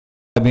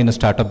me in a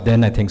startup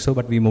then, I think so,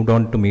 but we moved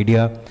on to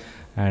media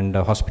and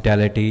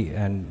hospitality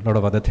and a lot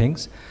of other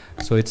things.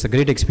 So it's a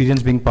great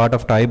experience being part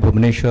of TIE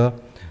Bhubaneswar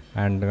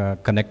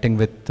and connecting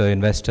with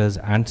investors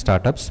and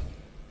startups.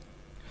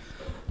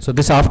 So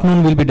this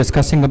afternoon we'll be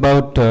discussing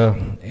about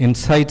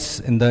insights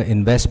in the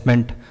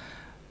investment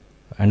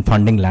and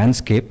funding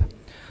landscape.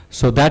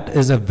 So that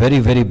is a very,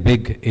 very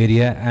big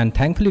area, and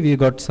thankfully we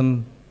got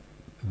some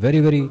very,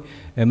 very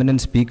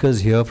eminent speakers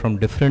here from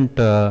different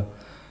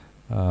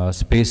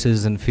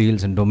spaces and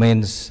fields and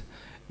domains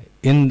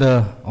in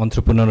the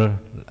entrepreneurial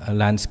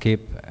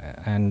landscape,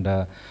 and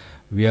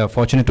we are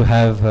fortunate to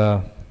have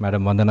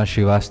Madam Vandana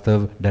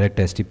Srivastav,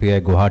 Director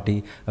STPI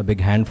Guwahati. A big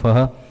hand for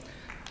her.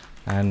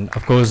 And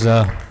of course,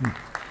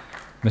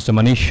 Mr.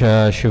 Manish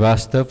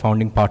Srivastav,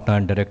 Founding Partner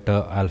and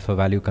Director, Alpha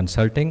Value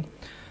Consulting.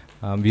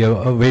 We are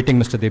awaiting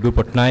Mr. Debu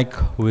Patnaik,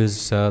 who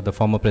is the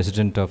former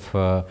President of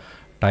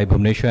TIE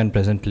Bhubaneswar and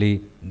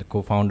presently the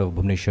co-founder of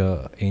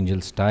Bhubaneswar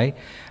Angels TIE.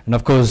 And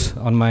of course,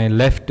 on my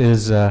left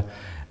is,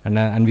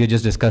 and we are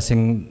just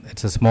discussing,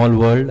 it's a small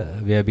world.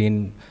 We have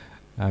been,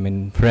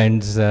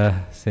 friends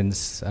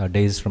since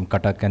days from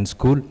Cuttack and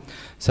school.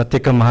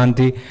 Satyakam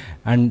Mahanti,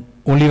 and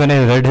only when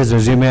I read his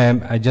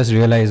resume, I just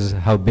realized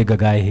how big a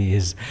guy he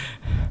is.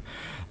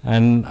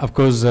 And of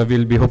course,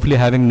 we'll be hopefully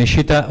having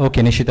Nishita.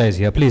 Okay, Nishita is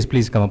here.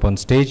 Please come up on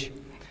stage.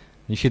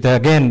 Nishita,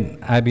 again,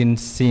 I've been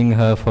seeing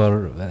her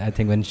for, I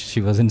think, when she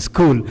was in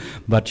school,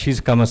 but she's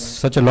come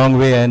such a long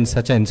way and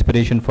such an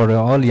inspiration for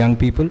all young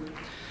people.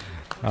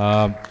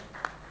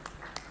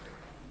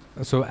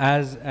 So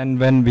as and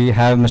when we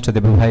have Mr.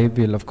 Debu Bhai,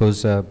 we'll of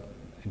course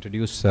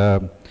introduce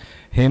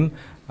him.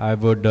 I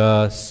would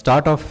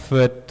start off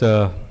with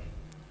a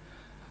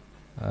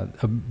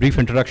brief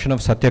introduction of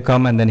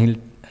Satyakam, and then he'll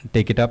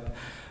take it up.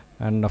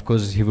 And of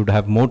course, he would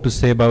have more to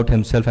say about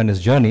himself and his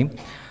journey.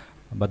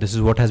 But this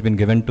is what has been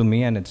given to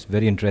me, and it's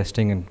very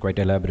interesting and quite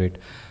elaborate.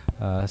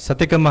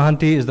 Satyakam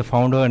Mahanti is the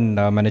founder and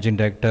managing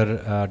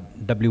director,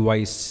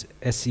 WYSER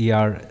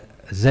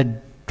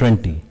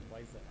Z20.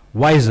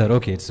 Wiser,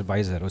 okay, it's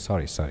Wiser. Oh,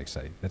 sorry.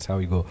 That's how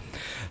we go.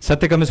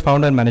 Satyakam is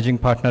founder and managing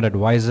partner at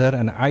Wiser,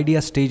 an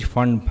idea stage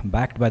fund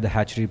backed by the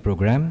Hatchery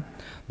program.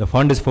 The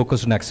fund is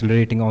focused on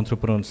accelerating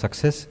entrepreneurial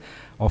success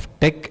of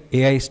tech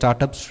AI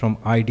startups from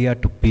idea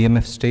to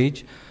PMF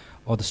stage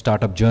or the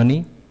startup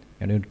journey.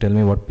 And you tell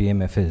me what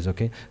PMF is,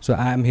 okay? So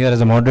I am here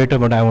as a moderator,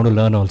 but I want to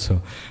learn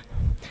also.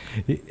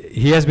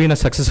 He has been a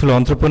successful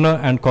entrepreneur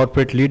and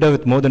corporate leader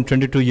with more than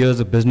 22 years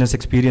of business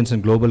experience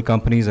in global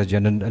companies as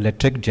General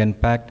Electric,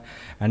 Genpact,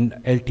 and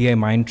LTI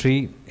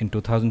Mindtree. In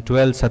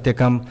 2012,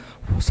 Satyakam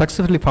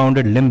successfully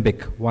founded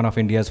Limbic, one of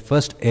India's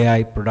first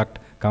AI product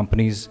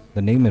companies.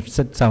 The name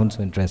itself sounds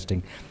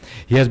interesting.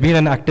 He has been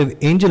an active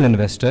angel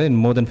investor in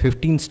more than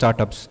 15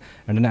 startups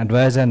and an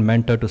advisor and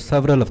mentor to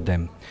several of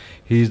them.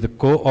 He is the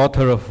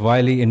co-author of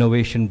Wiley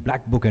Innovation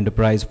Black Book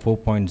Enterprise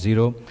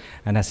 4.0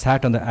 and has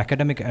sat on the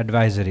academic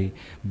advisory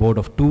board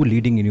of 2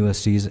 leading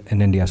universities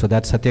in India. So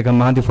that's Satyakam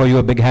Mahanti for you.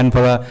 A big hand for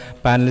our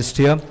panelist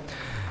here.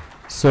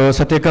 So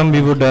Satyakam,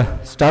 we would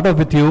start off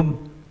with you,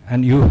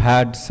 and you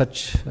had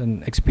such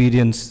an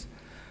experience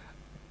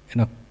in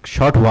a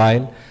short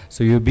while.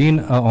 So you've been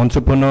an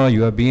entrepreneur,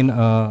 you have been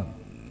a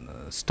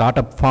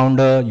startup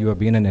founder, you have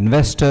been an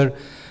investor.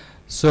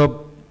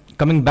 So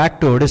coming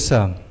back to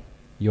Odisha,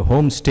 your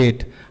home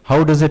state,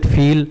 how does it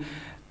feel,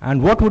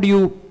 and what would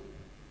you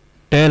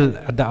tell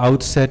at the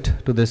outset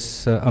to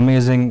this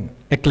amazing,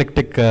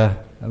 eclectic,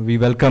 we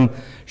welcome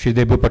Shri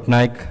Debu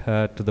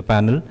Patnaik to the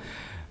panel.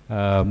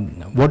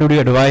 What would you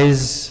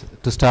advise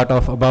to start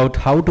off about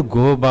how to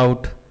go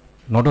about,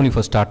 not only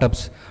for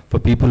startups, for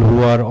people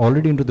who are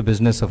already into the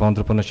business of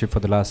entrepreneurship for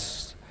the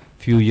last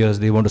few years,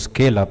 they want to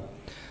scale up.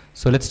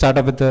 So let's start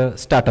up with the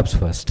startups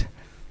first.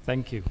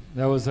 Thank you.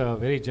 That was a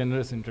very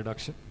generous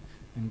introduction,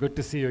 and good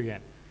to see you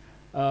again.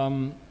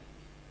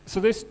 So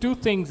there's 2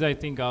 things I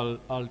think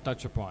I'll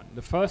touch upon.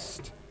 The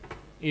first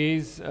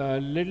is a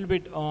little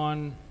bit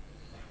on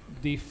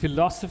the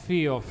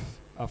philosophy of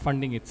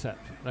funding itself,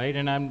 right?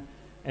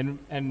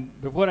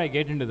 And before I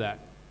get into that,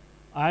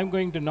 I'm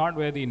going to not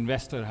wear the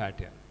investor hat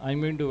here.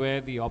 I'm going to wear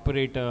the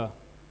operator,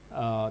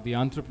 the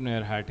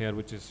entrepreneur hat here,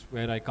 which is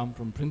where I come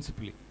from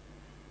principally.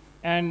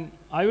 And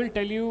I will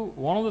tell you,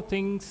 one of the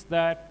things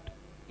that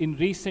in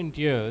recent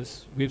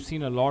years we've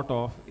seen a lot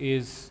of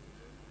is,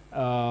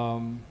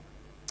 for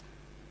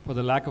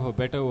the lack of a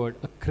better word,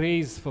 a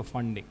craze for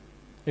funding.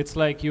 It's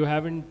like you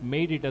haven't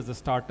made it as a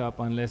startup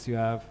unless you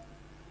have,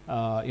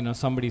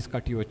 somebody's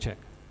cut you a check,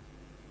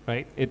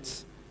 right?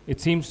 It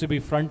seems to be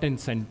front and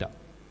center.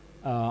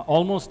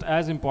 Almost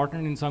as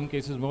important, in some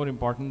cases more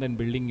important than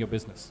building your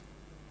business.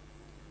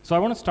 So I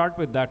want to start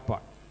with that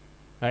part,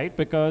 right?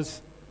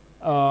 Because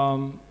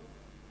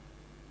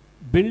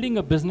building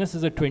a business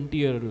is a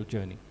 20-year-old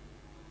journey.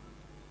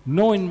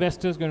 No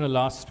investor is going to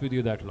last with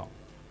you that long.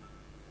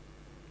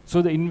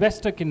 So the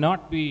investor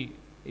cannot be,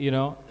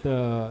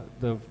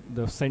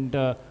 the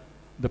center,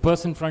 the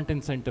person front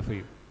and center for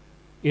you.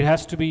 It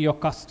has to be your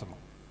customer,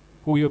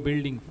 who you're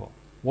building for,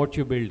 what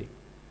you're building.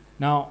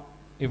 Now,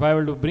 if I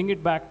were to bring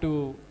it back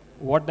to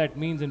what that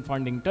means in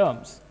funding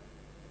terms,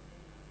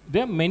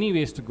 there are many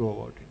ways to go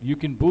about it. You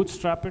can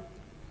bootstrap it.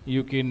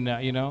 You can,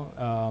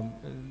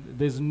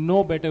 there's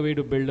no better way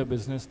to build a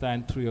business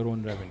than through your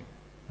own revenue,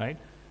 right?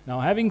 Now,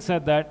 having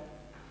said that,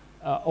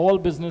 all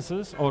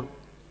businesses or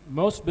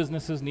most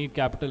businesses need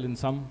capital in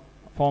some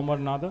form or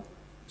another.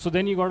 So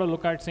then you got to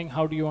look at saying,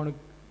 how do you want to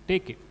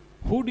take it?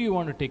 Who do you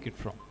want to take it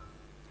from?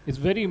 It's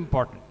very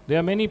important. There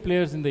are many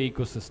players in the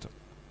ecosystem,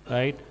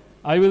 right?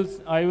 I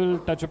will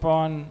touch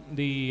upon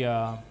the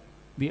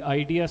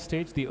idea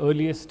stage, the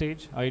earliest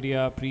stage,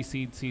 idea,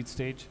 pre-seed, seed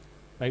stage,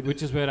 right?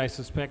 Which is where I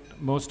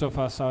suspect most of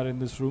us are in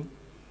this room.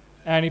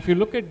 And if you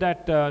look at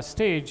that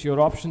stage, your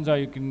options are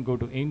you can go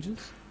to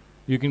angels,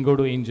 you can go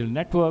to angel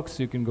networks,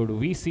 you can go to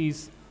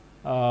VCs,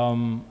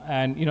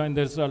 and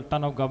there's a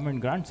ton of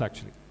government grants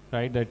actually,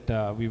 right?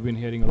 That we've been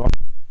hearing a lot.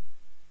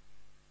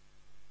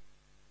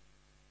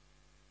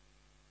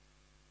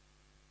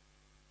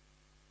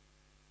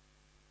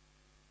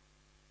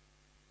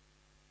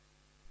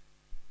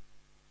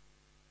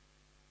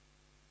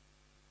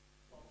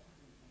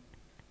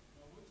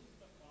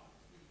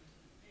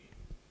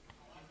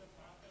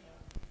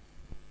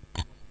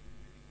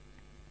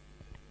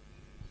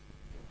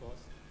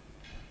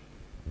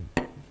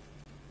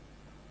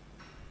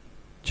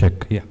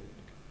 Check, yeah.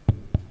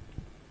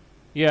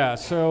 Yeah,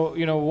 so,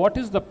 what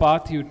is the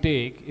path you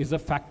take is a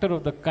factor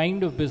of the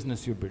kind of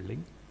business you're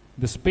building,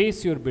 the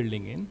space you're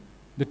building in,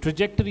 the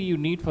trajectory you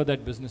need for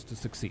that business to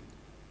succeed,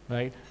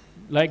 right?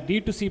 Like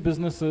D2C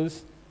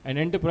businesses and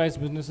enterprise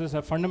businesses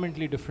have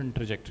fundamentally different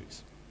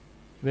trajectories.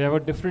 They have a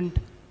different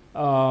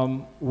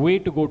way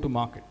to go to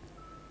market,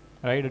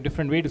 right? A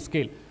different way to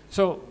scale.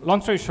 So,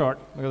 long story short,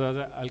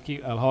 because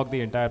I'll hog the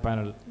entire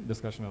panel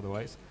discussion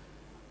otherwise,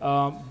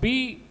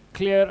 be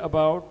clear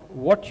about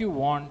what you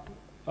want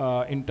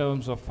in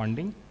terms of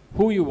funding,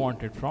 who you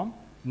want it from,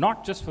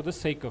 not just for the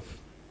sake of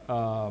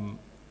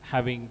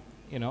having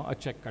a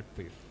check cut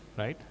for you,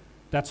 right?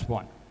 That's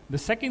one. The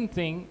second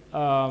thing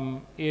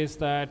is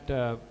that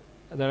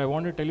I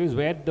want to tell you is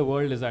where the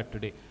world is at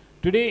today.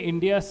 Today,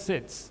 India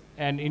sits,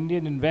 and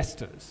Indian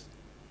investors,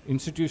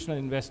 institutional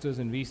investors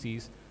and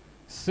VCs,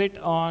 sit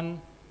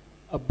on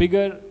a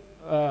bigger,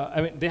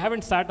 they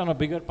haven't sat on a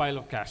bigger pile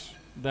of cash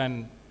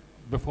than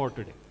before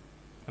today,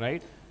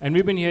 right? And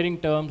we've been hearing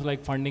terms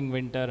like funding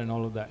winter and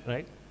all of that,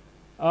 right?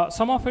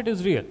 Some of it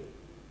is real.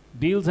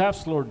 Deals have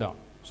slowed down.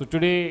 So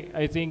today,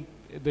 I think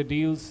the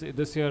deals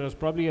this year is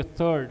probably a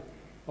third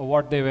of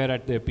what they were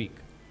at their peak,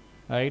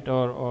 right?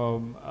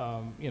 So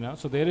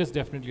there is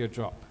definitely a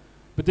drop.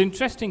 But the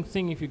interesting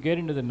thing, if you get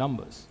into the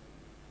numbers,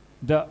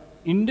 the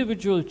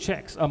individual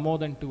checks are more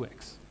than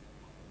 2x,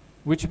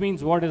 which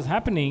means what is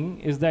happening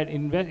is that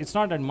it's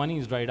not that money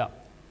is dried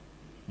up.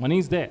 Money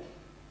is there,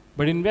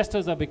 but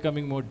investors are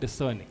becoming more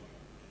discerning.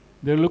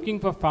 They're looking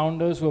for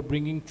founders who are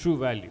bringing true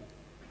value,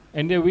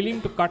 and they're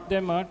willing to cut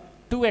them a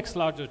 2x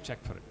larger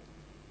check for it,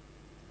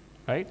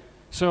 right?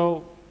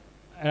 So,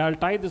 and I'll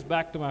tie this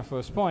back to my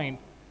first point,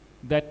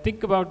 that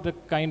think about the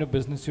kind of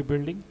business you're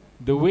building,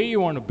 the way you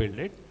want to build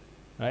it,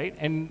 right?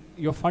 And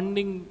your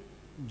funding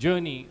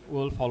journey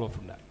will follow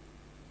from that.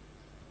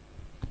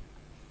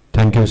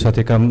 Thank you,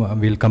 Satyakam.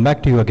 We'll come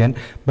back to you again.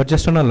 But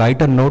just on a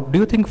lighter note, do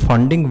you think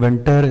funding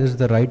winter is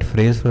the right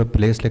phrase for a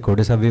place like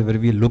Odisha where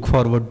we look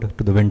forward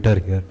to the winter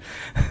here?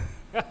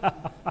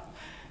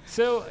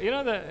 So,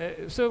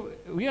 so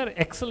we are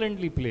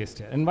excellently placed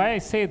here. And why I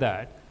say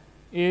that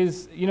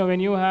is, when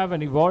you have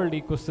an evolved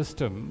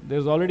ecosystem,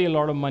 there's already a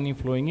lot of money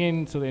flowing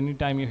in. So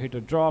anytime you hit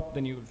a drop,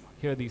 then you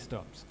hear these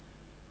terms.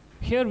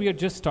 Here we are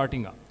just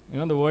starting up.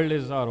 The world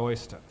is our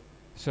oyster.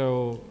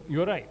 So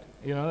you're right.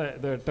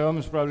 The term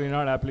is probably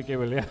not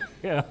applicable,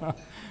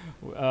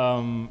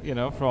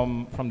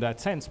 from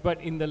that sense.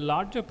 But in the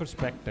larger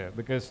perspective,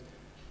 because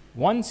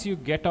once you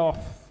get off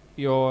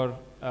your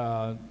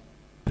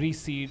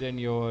pre-seed and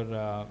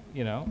your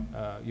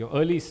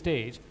early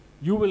stage,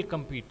 you will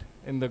compete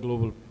in the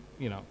global,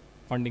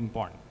 funding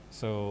pond.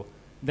 So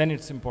then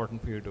it's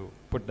important for you to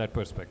put that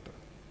perspective.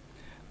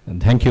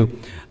 And thank you.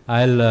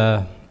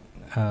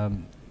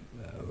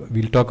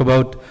 We'll talk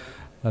about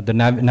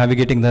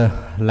navigating the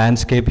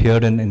landscape here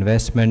in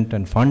investment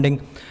and funding.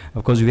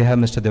 Of course, we have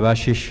Mr.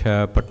 Devashish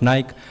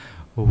Patnaik,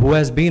 who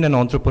has been an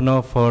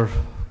entrepreneur for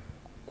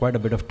quite a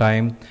bit of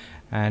time,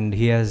 and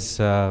he has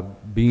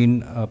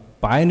been a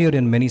pioneer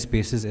in many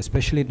spaces,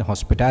 especially in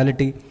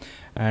hospitality.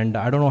 And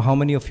I don't know how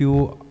many of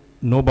you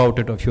know about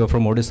it. If you are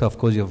from Odisha, of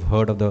course, you've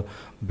heard of the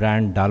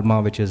brand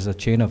Dalma, which is a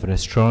chain of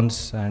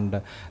restaurants, and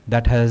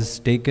that has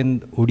taken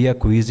Odia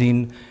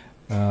cuisine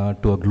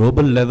to a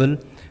global level.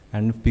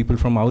 And people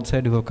from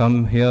outside who have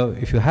come here,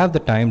 if you have the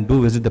time,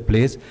 do visit the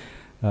place.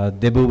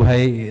 Debu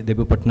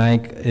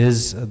Patnaik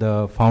is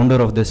the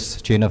founder of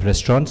this chain of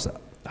restaurants,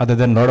 other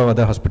than a lot of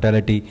other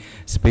hospitality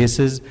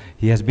spaces.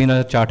 He has been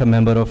a charter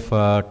member of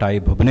TAI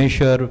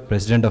Bhubaneswar,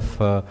 president of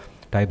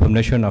TAI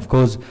Bhubaneswar, and of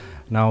course,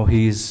 now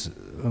he's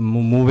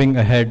moving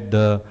ahead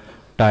the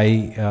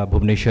TAI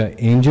Bhubaneswar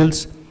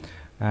Angels,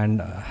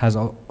 and has,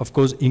 of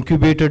course,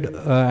 incubated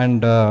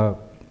and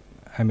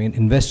I mean,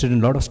 invested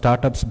in a lot of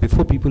startups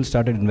before people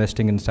started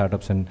investing in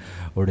startups in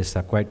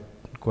Odisha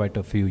quite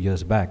a few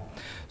years back.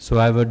 So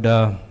I would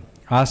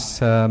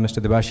ask Mr.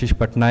 Debashish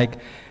Patnaik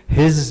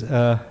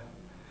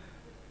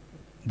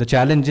the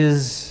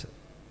challenges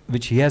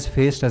which he has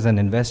faced as an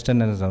investor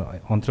and as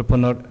an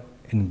entrepreneur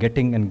in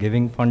getting and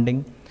giving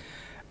funding,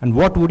 and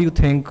what would you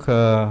think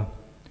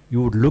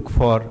you would look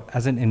for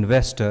as an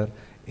investor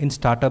in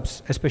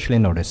startups, especially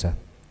in Odisha?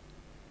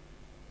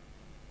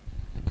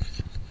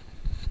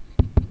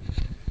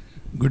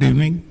 Good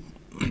evening.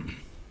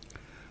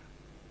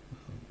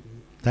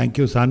 Thank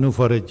you, Sanu,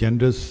 for a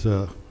generous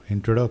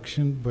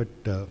introduction. But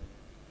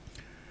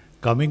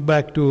coming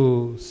back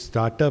to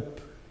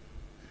startup,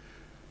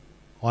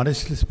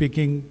 honestly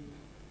speaking,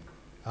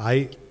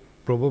 I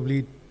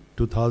probably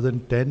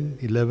 2010,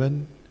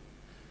 11,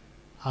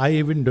 I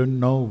even don't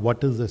know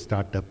what is a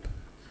startup.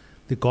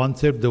 The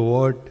concept, the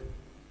word,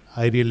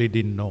 I really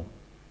didn't know.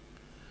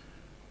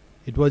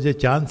 It was a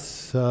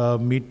chance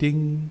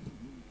meeting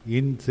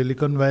in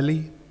Silicon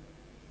Valley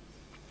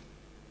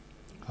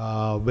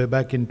way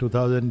back in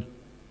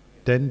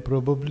 2010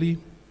 probably.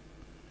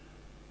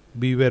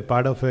 We were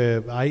part of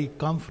I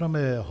come from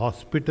a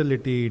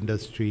hospitality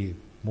industry,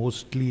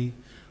 mostly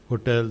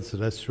hotels,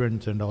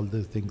 restaurants and all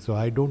these things, so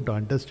I don't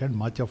understand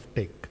much of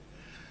tech.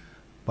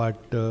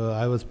 But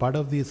I was part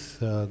of this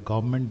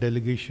government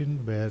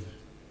delegation where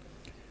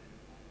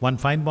one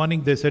fine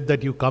morning they said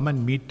that you come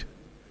and meet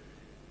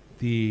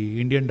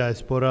the Indian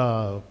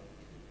diaspora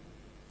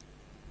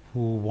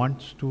who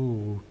wants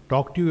to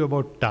talk to you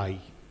about Thai.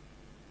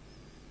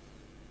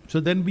 So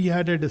then we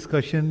had a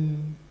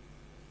discussion,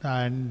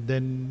 and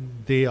then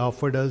they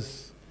offered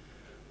us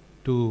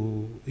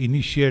to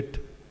initiate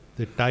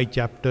the Thai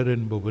chapter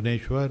in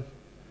Bhubaneswar.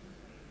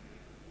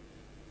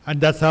 And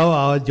that's how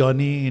our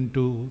journey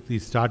into the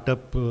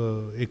startup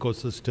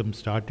ecosystem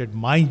started.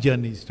 My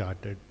journey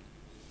started.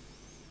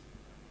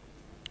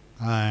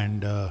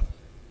 And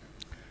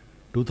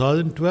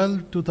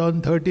 2012,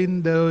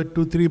 2013, there were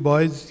 2-3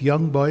 boys,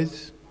 young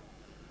boys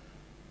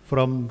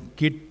from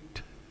KIT.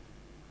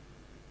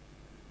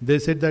 They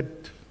said that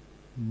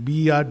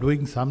we are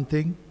doing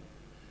something,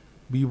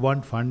 we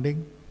want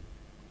funding,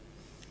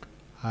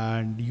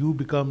 and you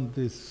become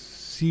this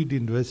seed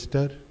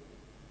investor.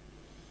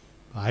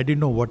 I didn't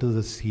know what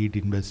a seed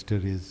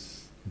investor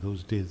is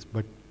those days,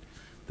 but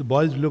the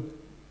boys looked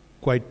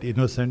quite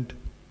innocent.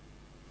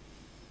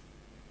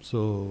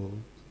 So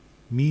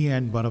me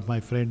and one of my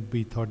friends,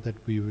 we thought that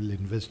we will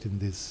invest in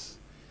this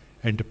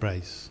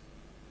enterprise.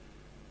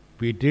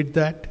 We did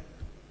that.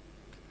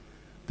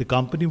 The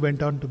company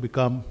went on to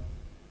become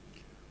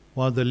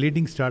one of the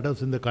leading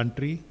startups in the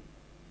country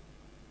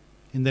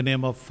in the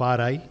name of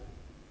FAR-I.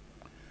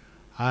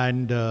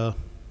 And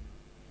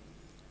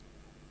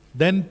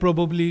then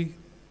probably,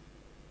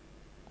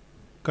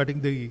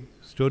 cutting the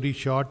story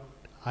short,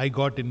 I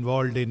got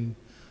involved in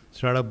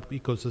startup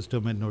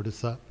ecosystem in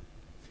Odisha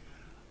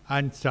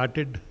and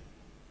started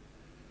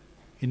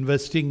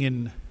investing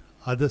in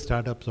other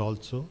startups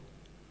also.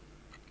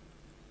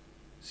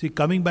 See,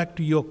 coming back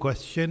to your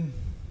question,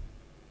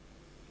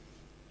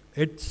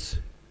 it's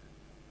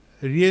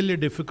really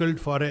difficult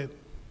for a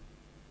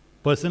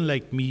person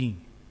like me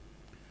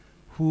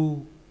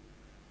who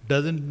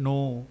doesn't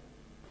know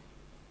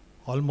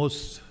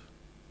almost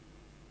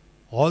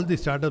all the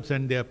startups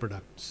and their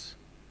products.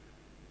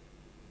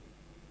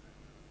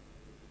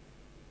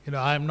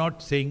 I am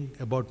not saying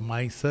about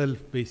myself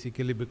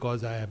basically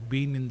because I have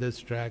been in this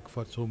track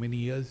for so many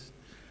years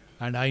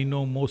and I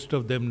know most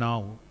of them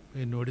now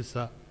in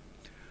Odisha.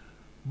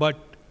 But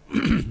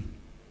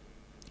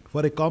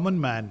for a common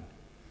man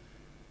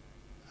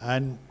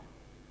and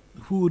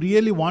who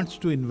really wants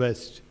to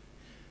invest,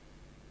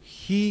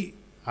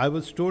 I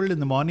was told in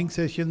the morning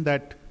session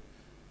that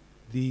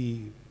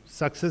the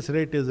success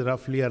rate is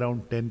roughly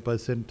around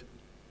 10%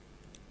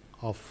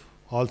 of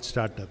all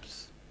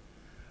startups.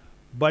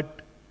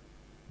 But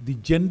the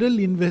general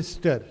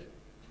investor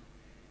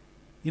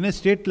in a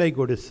state like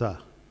Odisha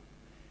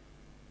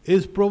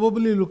is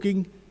probably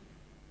looking,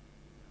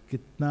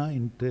 kitna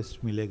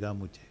interest milega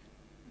mujhe?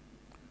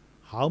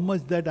 How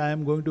much that I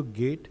am going to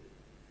get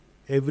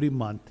every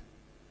month?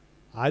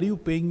 Are you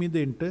paying me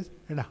the interest?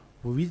 And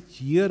which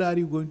year are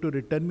you going to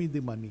return me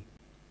the money?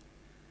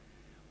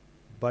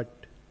 But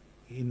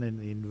in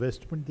an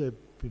investment,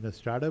 in a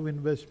startup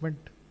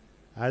investment,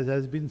 as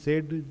has been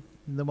said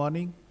in the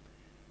morning,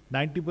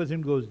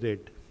 90% goes dead.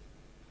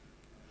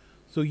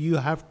 So you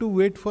have to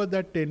wait for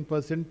that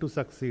 10% to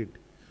succeed.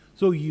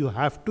 So you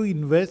have to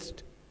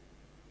invest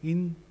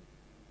in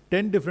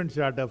 10 different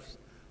startups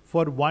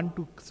for one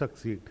to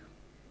succeed.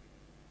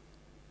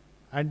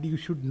 And you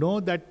should know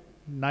that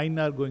 9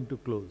 are going to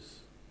close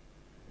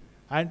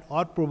and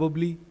or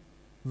probably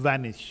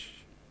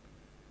vanish,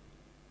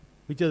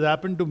 which has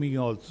happened to me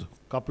also.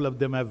 Couple of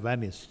them have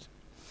vanished.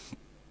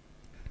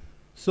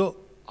 So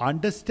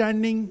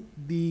understanding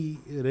the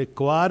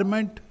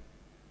requirement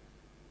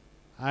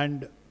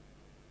and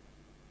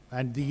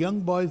the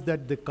young boys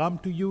that they come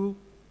to you,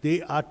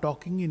 they are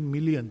talking in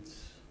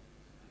millions.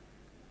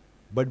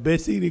 but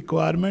basic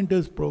requirement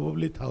is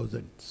probably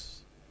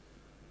thousands.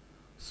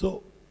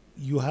 So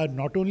you have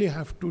not only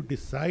have to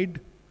decide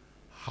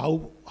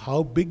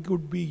how big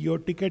would be your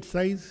ticket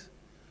size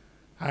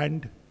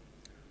and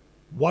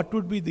what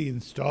would be the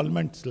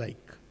installments like,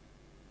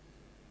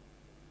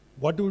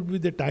 what would be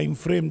the time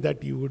frame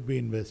that you would be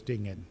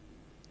investing in.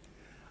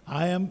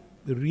 I am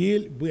after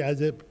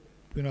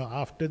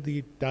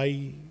the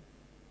TIE,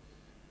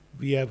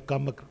 we have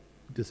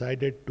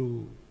decided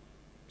to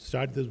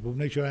start this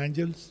Bhubaneswar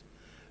Angels,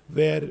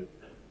 where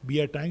we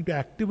are trying to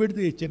activate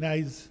the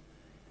HNIs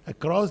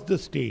across the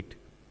state,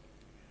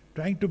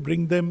 trying to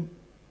bring them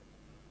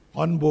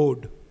on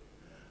board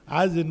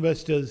as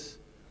investors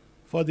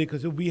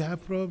so we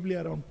have probably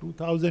around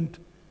 2,000,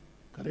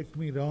 correct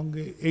me wrong,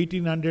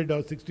 1,800 or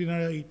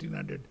 1,600,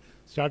 1,800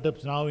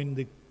 startups now in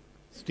the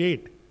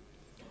state,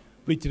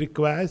 which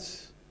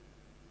requires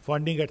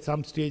funding at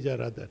some stage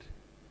or other.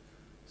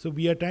 So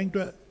we are trying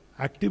to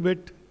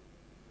activate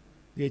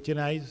the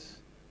HNIs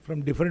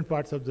from different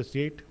parts of the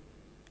state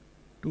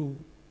to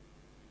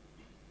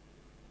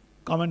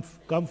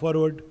come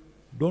forward.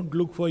 Don't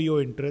look for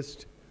your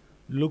interest,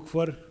 look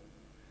for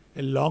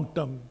a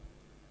long-term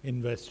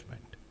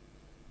investment.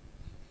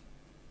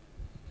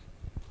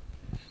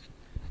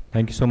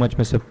 Thank you so much,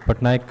 Mr.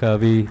 Patnaik.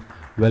 We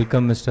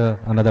welcome Mr.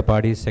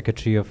 Anadapadi,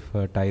 Secretary of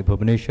TIE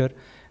Bhubaneswar,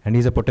 and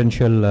he's a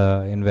potential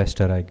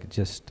investor.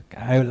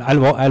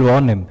 I'll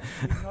warn him.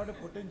 He's not a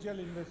potential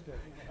investor.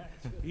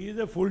 He is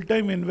a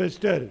full-time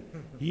investor.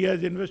 He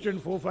has invested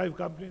in 4-5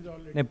 companies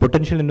already. A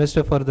potential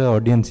investor for the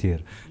audience here.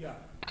 Yeah.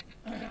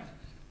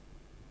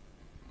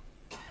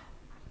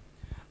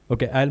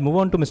 Okay, I'll move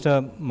on to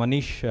Mr.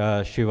 Manish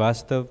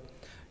Srivastav.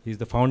 He's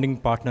the founding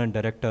partner and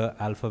director,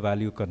 Alpha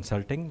Value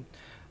Consulting.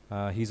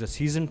 He's a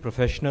seasoned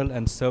professional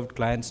and served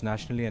clients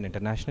nationally and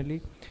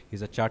internationally.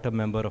 He's a charter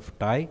member of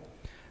TIE.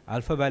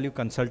 Alpha Value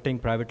Consulting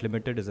Private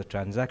Limited is a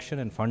transaction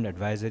and fund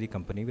advisory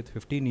company with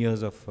 15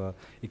 years of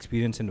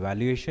experience in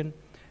valuation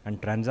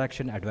and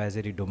transaction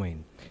advisory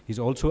domain. He's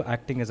also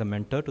acting as a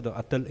mentor to the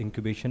Atal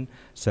Incubation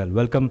Cell.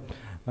 Welcome,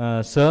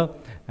 sir.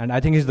 And I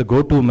think he's the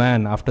go-to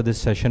man. After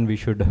this session, we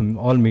should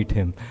all meet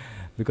him,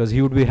 because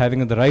he would be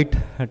having the right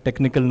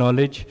technical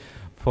knowledge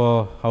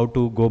for how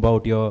to go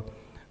about your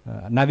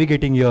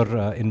navigating your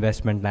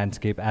investment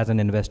landscape as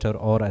an investor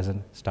or as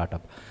a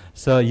startup.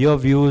 So your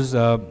views,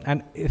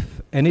 and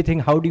if anything,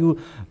 how do you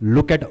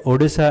look at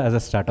Odisha as a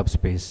startup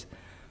space?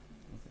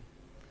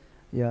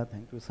 Yeah,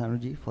 thank you,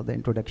 Sanuji, for the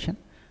introduction.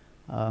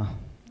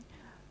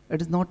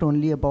 It is not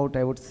only about,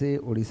 I would say,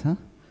 Odisha.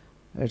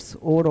 It's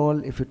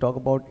overall, if you talk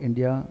about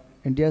India,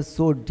 India is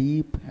so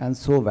deep and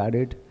so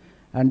varied,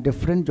 and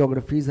different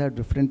geographies have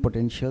different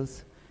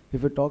potentials.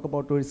 If you talk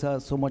about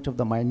Odisha, so much of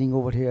the mining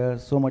over here,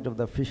 so much of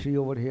the fishery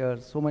over here,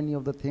 so many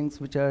of the things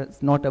which are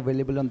not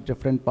available on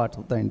different parts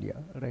of the India,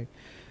 right?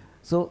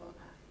 So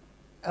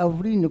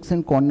every nooks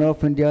and corner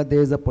of India,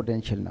 there is a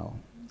potential now.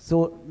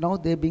 So now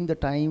there being the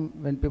time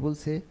when people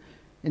say,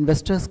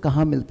 investors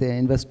kahan milte hain?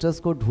 Investors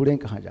ko dhoondein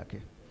kahan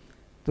jaake?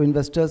 So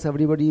investors,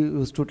 everybody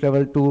used to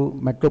travel to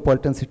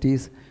metropolitan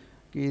cities,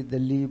 ki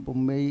Delhi,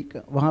 Mumbai,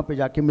 wahan pe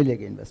jaake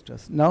milege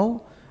investors.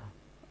 Now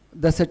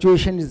the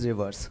situation is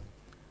reverse.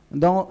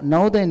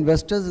 Now the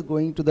investors are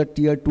going to the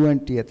tier 2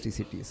 and tier 3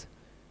 cities.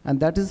 And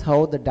that is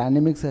how the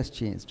dynamics has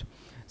changed.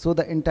 So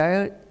the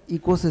entire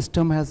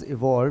ecosystem has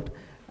evolved.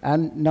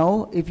 And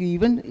now if you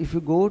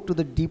go to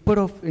the deeper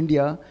of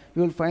India,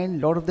 you will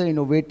find a lot of the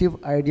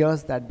innovative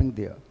ideas that being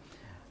there.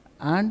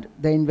 And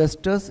the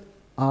investors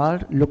are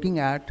looking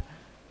at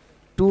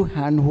to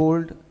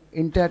handhold,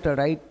 enter at the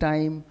right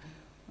time,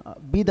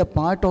 be the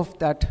part of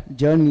that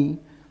journey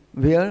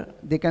where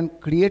they can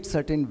create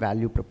certain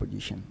value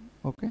proposition,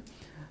 okay?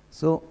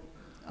 So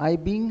I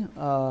being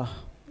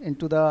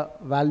into the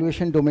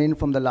valuation domain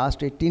from the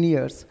last 18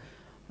 years,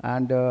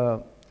 and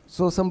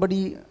so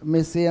somebody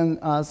may say and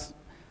ask,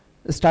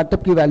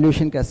 startup ki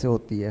valuation kaise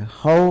hoti hai?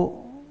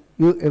 How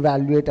you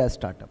evaluate a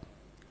startup?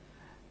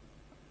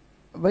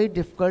 Very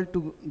difficult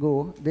to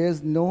go. There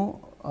is no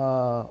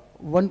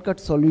one-cut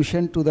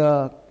solution to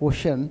the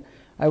question.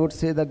 I would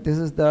say that this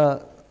is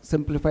the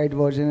simplified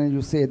version, and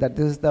you say that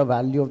this is the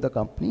value of the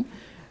company.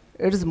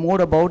 It is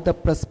more about the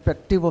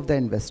perspective of the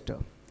investor.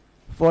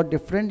 For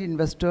different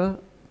investor,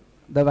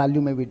 the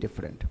value may be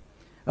different.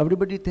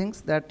 Everybody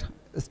thinks that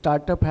a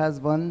startup has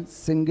one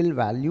single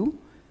value,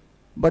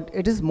 but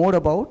it is more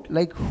about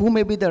like who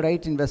may be the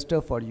right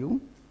investor for you.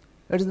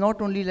 It is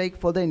not only like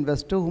for the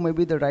investor who may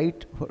be the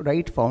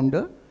right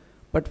founder,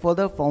 but for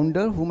the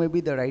founder who may be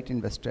the right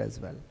investor as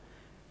well.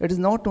 It is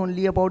not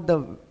only about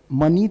the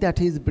money that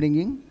he is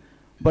bringing,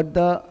 but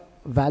the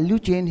value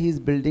chain he is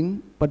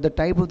building, but the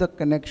type of the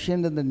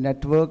connection and the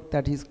network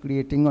that he is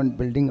creating and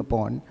building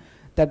upon,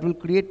 that will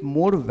create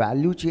more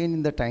value chain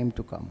in the time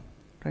to come,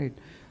 right?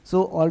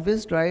 So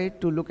always try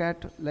to look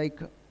at like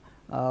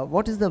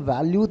what is the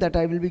value that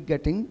I will be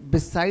getting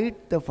beside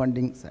the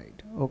funding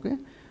side, okay?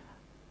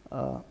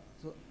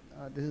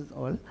 This is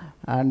all.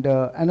 And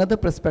another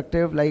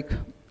perspective, like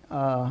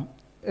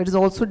it is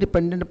also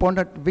dependent upon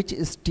at which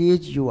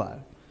stage you are.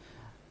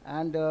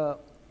 And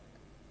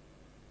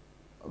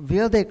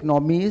where the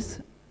economy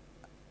is,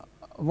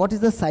 what is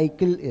the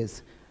cycle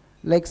is.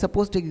 Like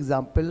suppose take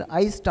example,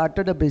 I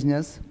started a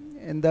business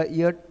in the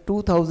year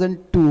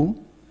 2002,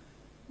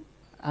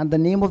 and the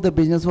name of the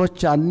business was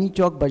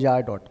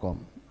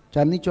chandnichokbazaar.com.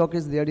 Chandni Chowk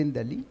is there in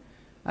Delhi,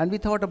 and we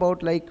thought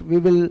about like we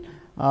will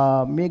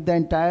make the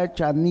entire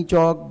Chandni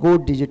Chowk go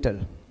digital,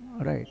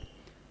 right?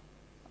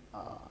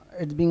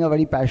 It's being a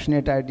very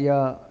passionate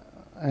idea,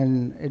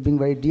 and it being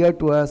very dear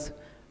to us.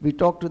 We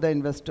talked to the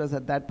investors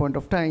at that point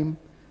of time,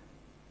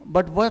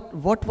 but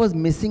what was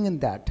missing in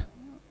that?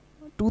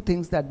 Two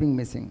things that being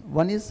missing.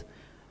 One is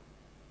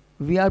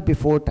we are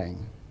before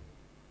time.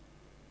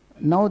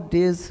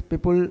 Nowadays,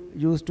 people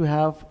used to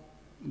have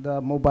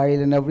the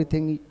mobile and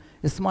everything.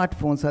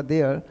 Smartphones are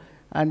there,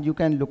 and you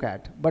can look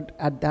at. But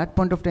at that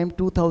point of time,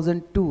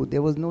 2002,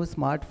 there was no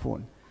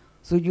smartphone.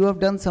 So you have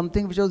done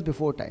something which was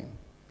before time,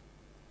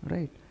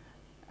 right?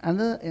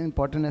 Another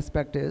important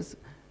aspect is,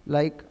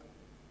 like,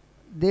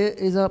 there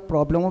is a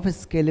problem of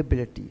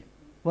scalability.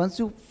 Once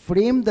you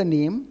frame the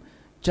name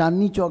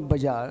Chandni Chowk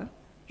Bazaar,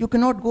 you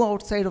cannot go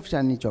outside of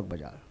Chandni Chowk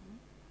Bazaar,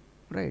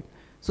 right?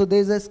 So there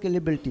is a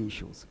scalability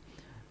issues.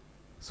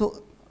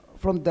 So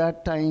from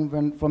that time,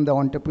 when from the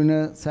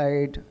entrepreneur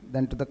side,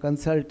 then to the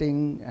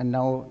consulting, and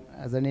now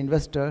as an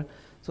investor,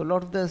 so a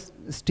lot of the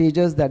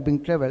stages that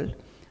being traveled.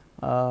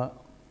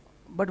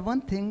 But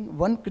one thing,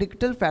 one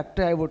critical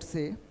factor I would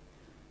say,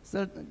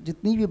 sir,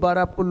 जितनी भी बार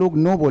आपको लोग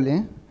no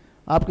बोलें,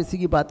 आप किसी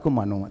की बात को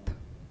मानो मत,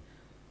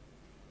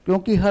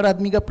 क्योंकि हर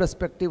आदमी का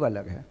पर्सपेक्टिव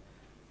अलग है.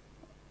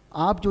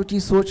 आप जो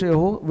चीज़ सोच रहे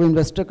हो वो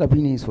इन्वेस्टर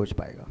कभी नहीं सोच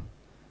पाएगा.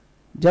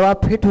 जब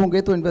आप हिट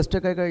होंगे तो इन्वेस्टर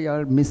कहेगा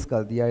यार मिस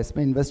कर दिया,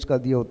 इसमें इन्वेस्ट कर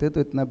दिए होते तो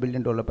इतना $1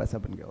 बिलियन पैसा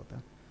बन गया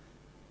होता.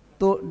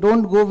 तो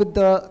don't go with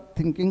the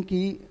thinking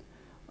कि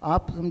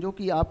आप समझो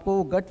कि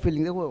आपको गट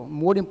फीलिंग, देखो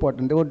मोर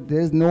इम्पॉर्टेंट, देखो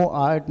there is no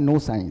art no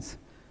science.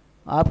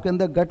 आपके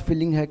अंदर गट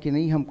फीलिंग है कि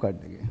नहीं, हम कर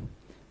देंगे.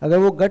 अगर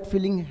वो गट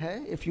फीलिंग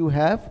है, if you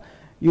have,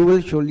 you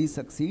will surely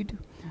succeed.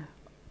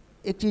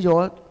 एक चीज़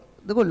और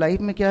देखो,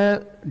 लाइफ में क्या है,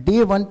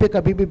 डे 1 पे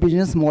कभी भी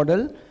बिजनेस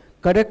मॉडल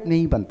करेक्ट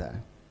नहीं बनता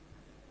है.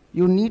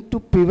 You need to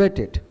pivot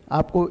it.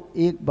 आपको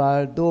 1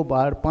 बार 2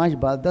 बार 5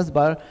 बार 10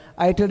 बार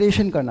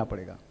आइटरेशन करना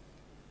पड़ेगा.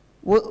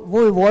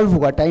 वो इवॉल्व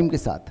होगा टाइम के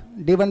साथ.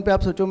 डे 1 पे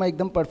आप सोचो मैं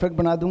एकदम परफेक्ट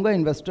बना दूंगा,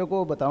 इन्वेस्टर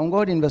को बताऊंगा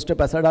और इन्वेस्टर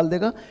पैसा डाल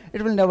देगा,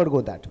 it will never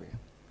go that way,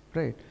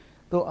 right?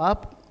 तो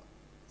आप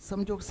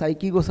समझो,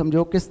 साइकी को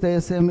समझो, किस तरह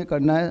से हमें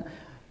करना है.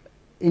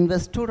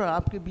 इन्वेस्टर और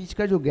आपके बीच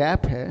का जो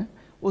गैप है,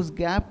 उस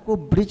गैप को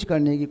ब्रिज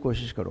करने की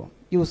कोशिश करो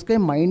कि उसके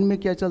माइंड में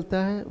क्या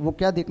चलता है, वो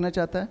क्या देखना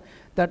चाहता है.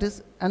 That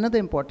is another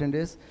important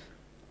is,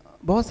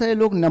 बहुत सारे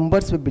लोग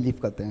नंबर्स पे बिलीव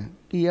करते हैं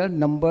कि यार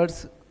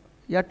नंबर्स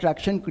या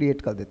ट्रैक्शन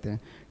क्रिएट कर देते हैं.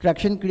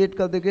 ट्रैक्शन क्रिएट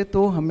कर देंगे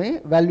तो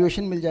हमें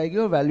वैल्यूएशन मिल जाएगी,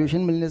 और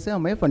वैल्यूएशन मिलने से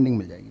हमें फंडिंग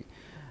मिल जाएगी.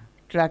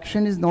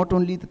 Traction is not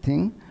only the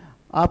thing.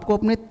 आपको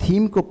अपने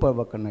थीम के ऊपर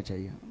वर्क करना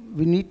चाहिए.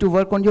 We need to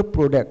work on your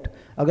product.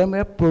 अगर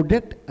मेरा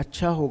प्रोडक्ट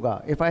अच्छा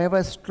होगा, if I have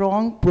a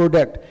strong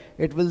product,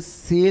 it will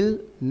sell,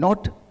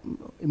 not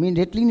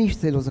immediately नहीं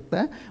सेल हो सकता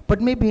है,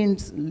 but may be in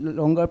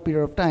longer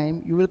period of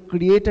time you will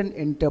create an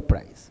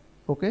enterprise.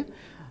 Okay,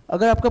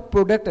 अगर आपका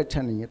प्रोडक्ट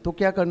अच्छा नहीं है तो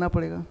क्या करना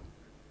पड़ेगा?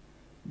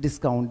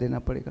 डिस्काउंट देना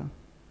पड़ेगा.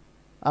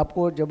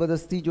 आपको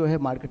ज़बरदस्ती जो है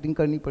मार्केटिंग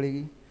करनी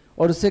पड़ेगी,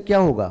 और उससे क्या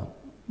होगा?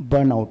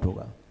 बर्न आउट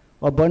होगा.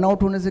 और बर्न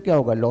आउट होने से क्या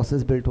होगा?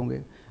 लॉसेस बिल्ट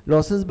होंगे.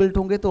 लॉसेस बिल्ट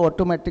होंगे तो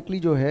ऑटोमेटिकली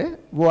जो है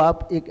वो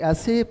आप एक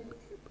ऐसे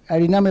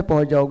एरिना में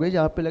पहुंच जाओगे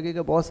जहाँ पे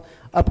लगेगा बॉस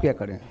अब क्या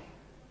करें.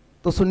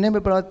 तो सुनने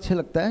में बड़ा अच्छा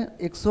लगता है,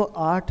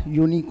 108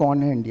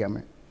 यूनिकॉर्न है इंडिया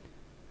में.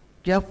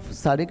 क्या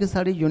सारे के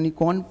सारे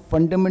यूनिकॉर्न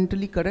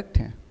फंडामेंटली करेक्ट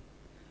हैं?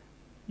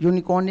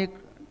 यूनिकॉर्न एक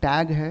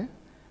टैग है,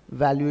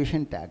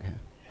 वैल्यूएशन टैग है.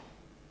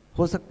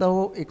 हो सकता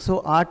हो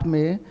 108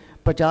 में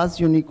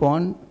 50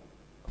 यूनिकॉर्न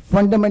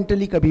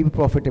फंडामेंटली कभी भी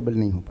प्रॉफिटेबल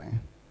नहीं हो पाए.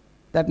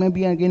 That may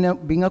be again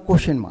being a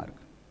question mark,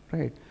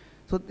 right?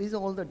 So these are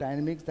all the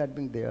dynamics that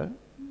being there.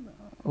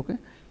 Okay.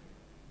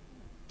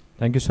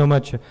 Thank you so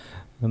much,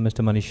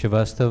 Mr. Manish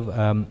Srivastav.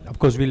 Of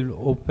course, we'll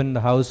open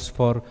the house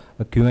for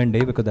a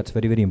Q&A because that's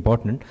very, very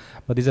important.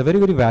 But these are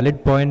very, very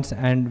valid points,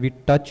 and we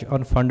touch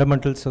on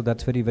fundamentals, so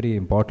that's very, very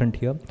important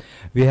here.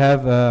 We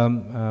have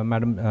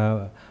Madam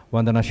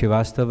Vandana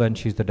Srivastav, and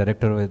she's the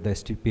director of the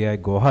STPI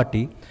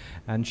Guwahati,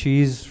 and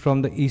she's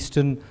from the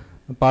eastern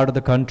part of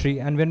the country.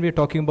 And when we're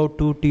talking about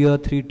 2-tier,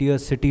 3-tier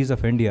cities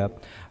of India,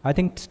 I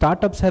think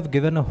startups have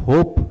given a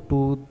hope to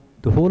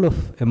the whole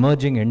of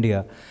emerging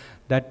India,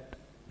 that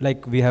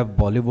like we have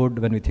Bollywood.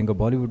 When we think of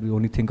Bollywood, we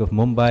only think of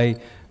Mumbai,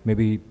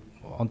 maybe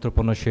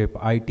entrepreneurship,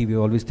 IT, we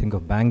always think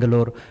of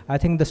Bangalore. I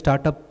think the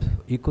startup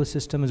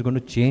ecosystem is going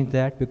to change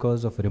that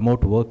because of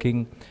remote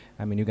working.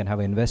 I mean, you can have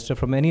an investor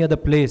from any other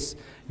place.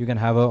 You can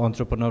have an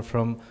entrepreneur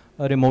from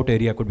a remote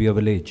area, could be a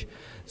village.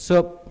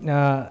 So,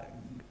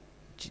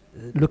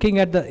 looking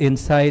at the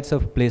insights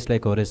of a place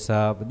like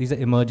Orissa, these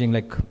are emerging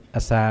like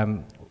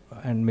Assam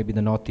and maybe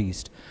the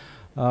Northeast.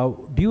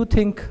 Do you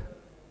think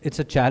it's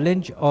a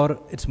challenge or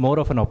it's more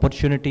of an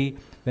opportunity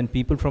when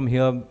people from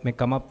here may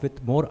come up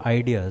with more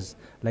ideas,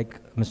 like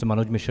Mr.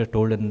 Manoj Mishra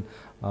told in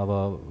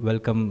our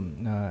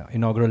welcome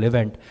inaugural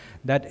event,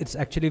 that it's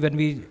actually when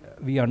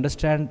we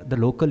understand the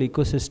local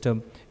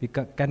ecosystem, we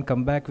can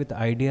come back with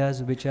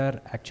ideas which are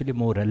actually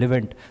more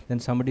relevant than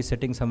somebody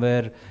sitting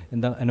somewhere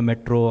in a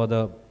metro or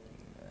the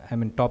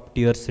top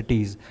tier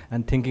cities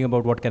and thinking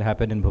about what can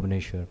happen in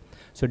Bhubaneswar.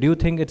 So do you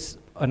think it's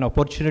an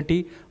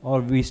opportunity, or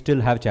we still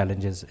have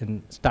challenges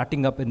in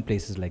starting up in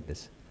places like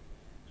this?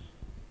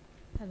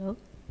 Hello.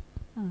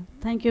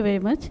 Thank you very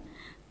much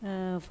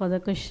for the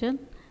question,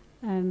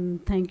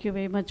 and thank you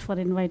very much for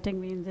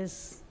inviting me in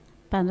this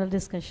panel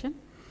discussion.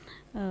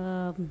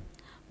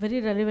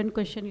 Very relevant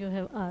question you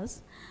have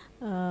asked.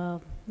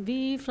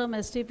 We from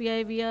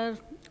STPI, we are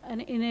an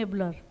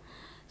enabler.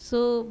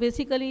 So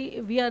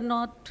basically, we are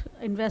not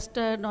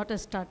investor, not a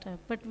startup,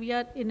 but we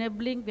are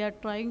enabling, we are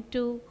trying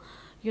to,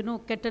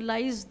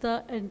 catalyze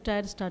the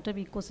entire startup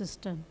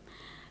ecosystem.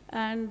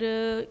 And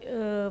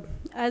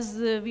as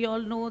we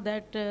all know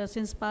that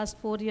since past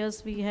 4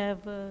 years, we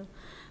have,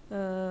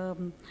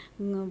 the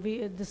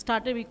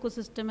startup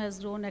ecosystem has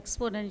grown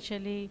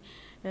exponentially,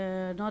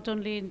 not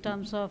only in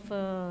terms of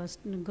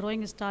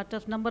growing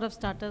startups, number of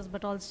startups,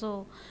 but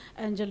also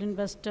angel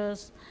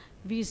investors,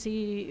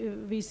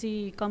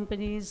 VC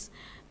companies,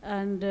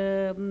 and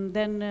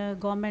then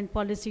government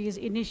policies,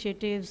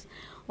 initiatives.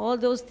 All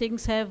those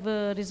things have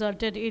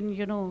resulted in,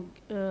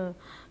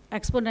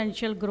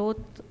 exponential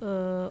growth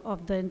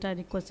of the entire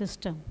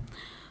ecosystem.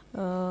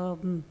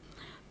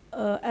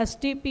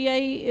 STPI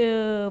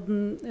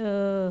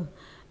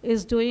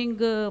is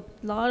doing a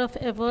lot of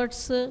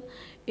efforts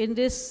in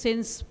this.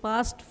 Since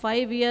past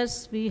 5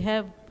 years, we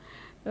have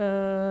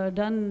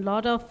done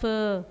lot of,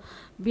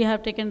 we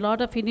have taken a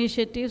lot of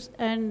initiatives,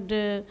 and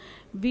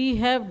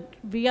we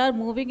are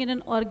moving in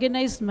an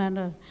organized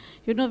manner.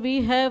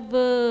 We have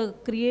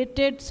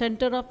created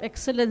Center of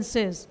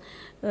Excellences,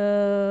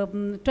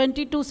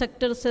 22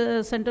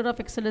 Center of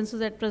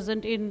Excellences at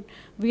present in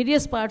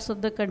various parts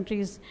of the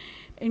countries,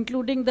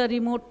 including the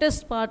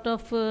remotest part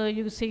of,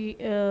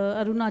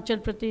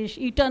 Arunachal Pradesh.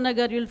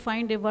 Itanagar, you'll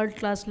find a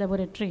world-class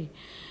laboratory.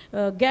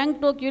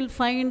 Gangtok, you'll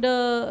find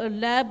a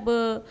lab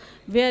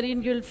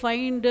wherein you'll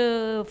find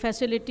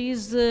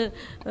facilities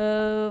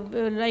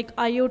like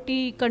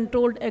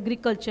IoT-controlled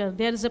agriculture.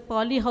 There is a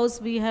poly house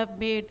we have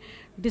made,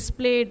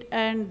 displayed,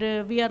 and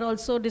we are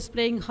also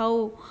displaying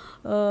how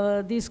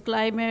this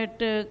climate,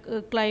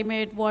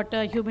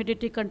 water,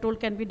 humidity control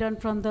can be done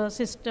from the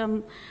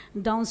system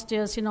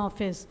downstairs in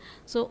office.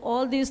 So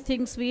all these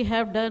things we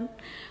have done.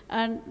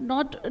 And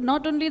not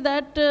only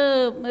that,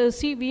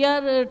 we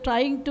are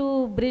trying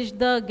to bridge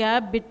the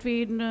gap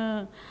between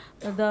the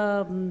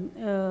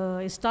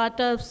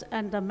startups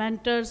and the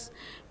mentors.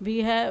 We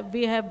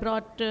have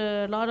brought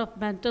a lot of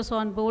mentors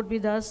on board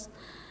with us.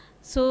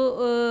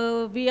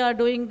 So we are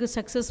doing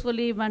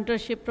successfully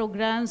mentorship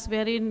programs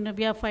wherein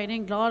we are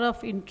finding a lot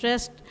of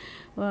interest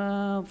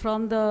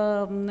from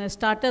the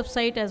startup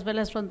side as well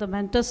as from the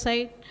mentor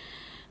side.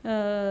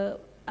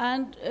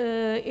 And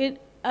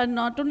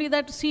not only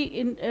that,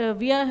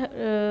 we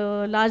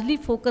are largely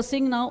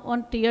focusing now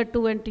on Tier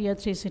 2 and Tier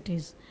 3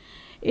 cities.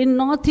 In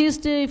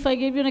Northeast, if I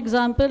give you an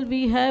example,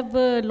 we have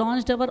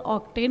launched our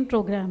Octane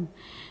program,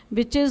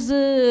 which is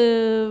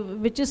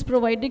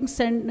providing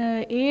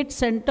 8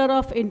 center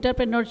of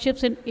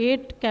entrepreneurships in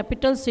 8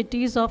 capital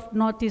cities of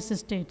Northeast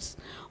states,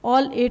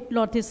 all 8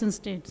 Northeastern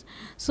states.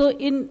 So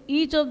in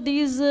each of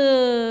these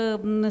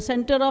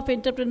center of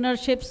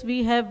entrepreneurships,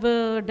 we have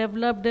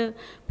developed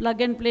plug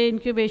and play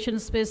incubation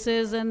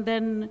spaces, and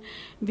then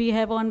we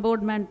have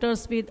onboard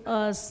mentors with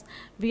us.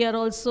 We are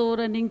also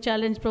running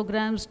challenge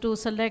programs to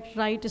select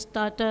right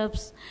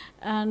startups,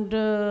 and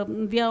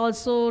we are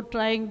also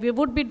we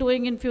would be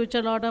doing in future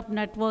a lot of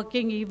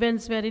networking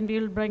events wherein we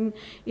will bring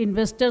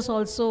investors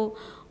also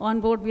on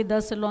board with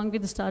us along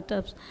with the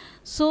startups.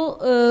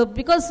 So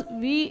because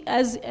we,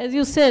 as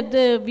you said,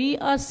 we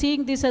are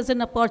seeing this as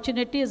an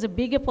opportunity, as a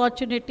big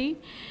opportunity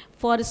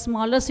for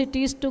smaller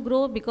cities to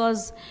grow,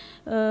 because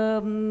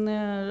a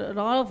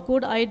lot of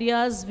good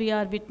ideas we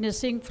are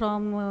witnessing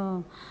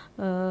from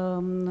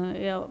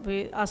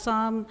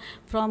Assam,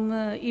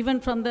 even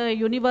from the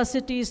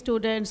university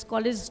students,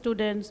 college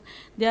students,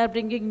 they are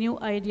bringing new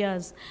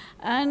ideas.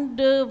 And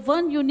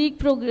one unique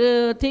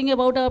thing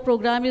about our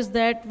program is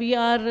that we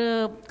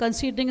are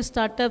considering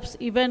startups,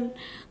 even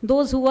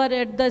those who are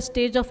at the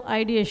stage of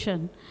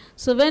ideation.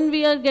 So when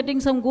we are getting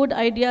some good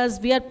ideas,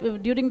 we are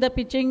during the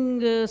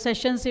pitching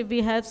sessions, if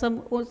we have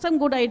some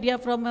good idea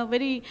from a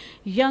very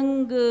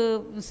young,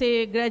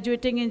 say,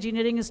 graduating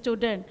engineering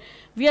student,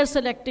 we are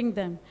selecting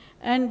them.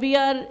 And we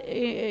are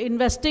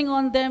investing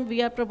on them,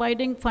 we are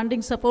providing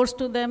funding supports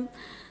to them.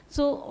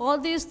 So all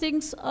these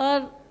things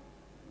are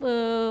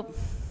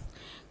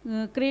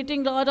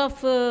creating a lot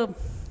of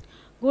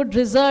good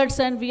results,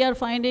 and we are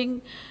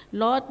finding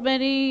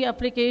many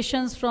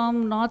applications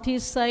from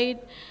Northeast side.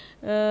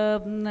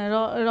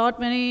 lot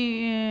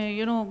many,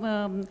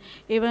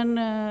 even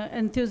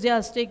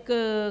enthusiastic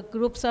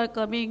groups are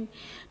coming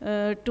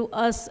to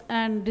us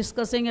and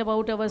discussing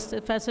about our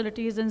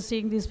facilities and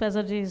seeing these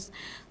facilities.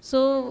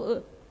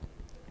 So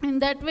in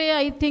that way,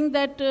 I think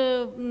that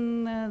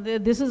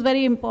this is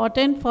very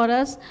important for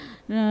us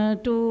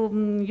to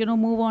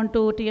move on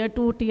to tier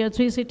 2, tier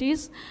 3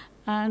 cities,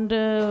 and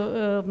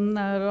a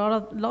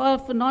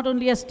lot of not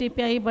only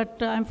STPI,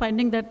 but I'm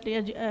finding that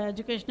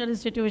educational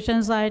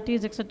institutions,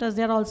 IITs, etc.,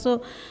 they are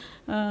also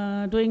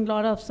doing a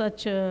lot of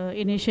such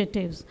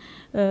initiatives.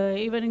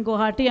 Even in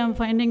Guwahati, I'm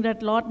finding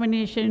that lot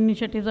many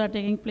initiatives are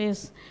taking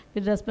place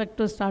with respect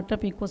to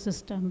startup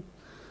ecosystem.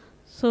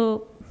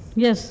 So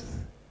yes,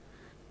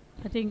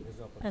 I think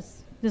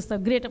this is a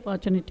great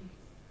opportunity.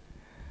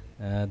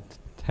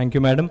 Thank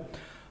you, madam.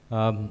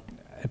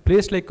 A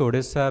place like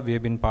Odisha, we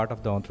have been part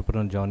of the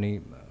entrepreneurial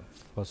journey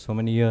for so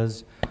many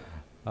years.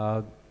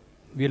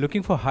 We are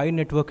looking for high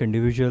network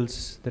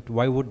individuals, that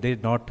why would they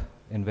not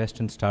invest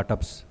in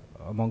startups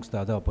amongst the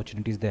other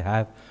opportunities they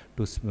have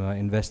to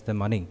invest their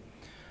money.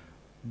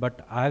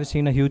 But I have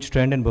seen a huge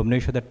trend in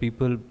Bhubaneswar that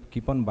people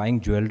keep on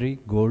buying jewelry,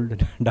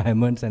 gold,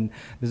 diamonds, and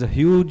there's a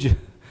huge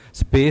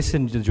space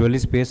in the jewelry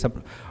space. At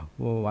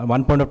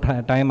one point of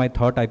time, I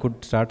thought I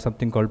could start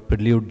something called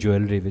Prelude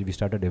Jewelry, where we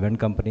started an event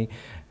company,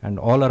 and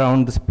all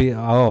around the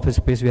our office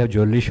space, we have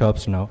jewelry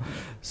shops now.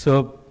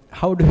 So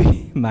how do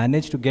we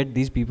manage to get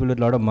these people with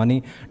a lot of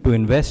money to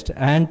invest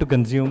and to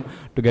consume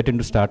to get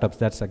into startups?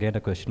 That's again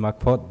a question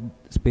mark for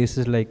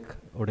spaces like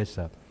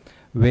Odisha,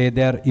 where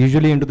they are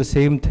usually into the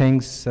same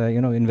things,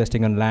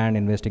 investing in land,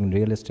 investing in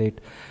real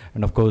estate,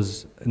 and of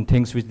course in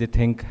things which they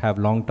think have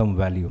long-term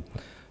value.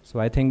 So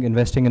I think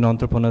investing in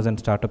entrepreneurs and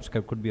startups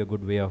could be a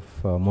good way of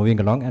moving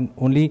along, and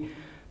only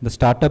the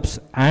startups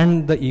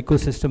and the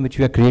ecosystem which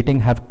we are creating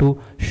have to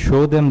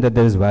show them that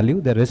there is value,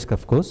 there is risk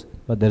of course,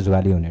 but there is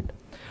value in it.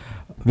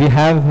 We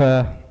have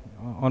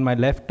on my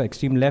left,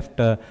 extreme left,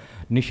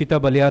 Nishita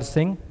Baliar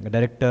Singh,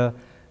 Director,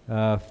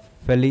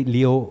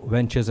 Leo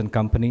Ventures and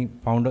Company,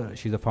 founder.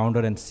 She's the founder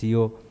and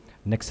CEO,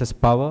 Nexus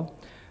Power.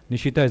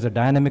 Nishita is a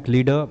dynamic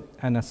leader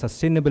and a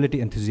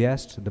sustainability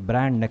enthusiast. The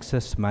brand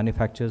Nexus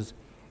manufactures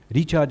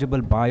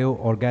rechargeable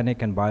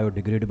bio-organic and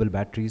biodegradable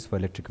batteries for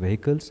electric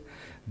vehicles.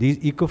 These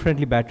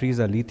eco-friendly batteries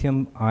are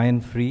lithium ion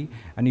free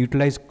and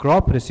utilize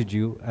crop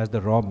residue as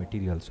the raw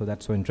material. So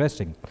that's so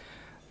interesting.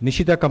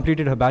 Nishita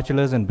completed her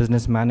bachelor's in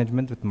business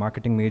management with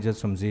marketing majors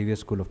from Xavier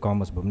School of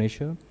Commerce,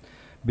 Bhubaneswar.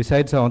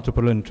 Besides her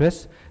entrepreneurial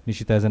interests,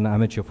 Nishita is an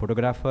amateur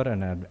photographer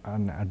and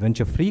an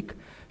adventure freak.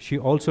 She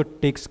also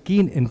takes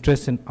keen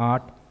interest in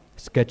art,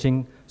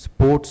 sketching,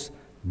 sports,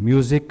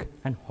 music,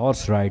 and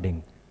horse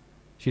riding.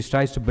 She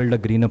strives to build a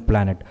greener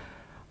planet.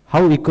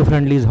 How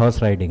eco-friendly is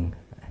horse riding?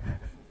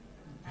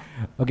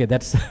 Okay,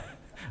 that's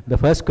the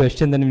first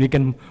question. Then we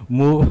can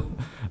move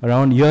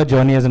around your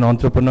journey as an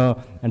entrepreneur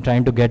and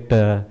trying to get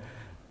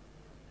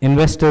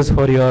investors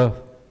for your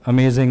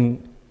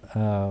amazing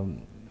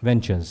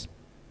ventures.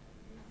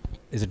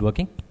 Is it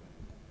working?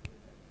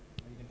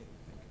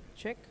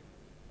 Check.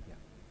 Yeah.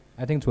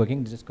 I think it's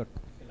working. Just got.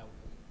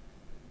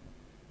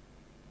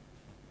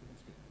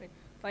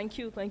 Thank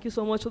you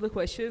so much for the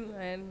question.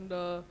 And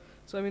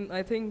so, I mean,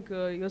 I think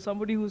you're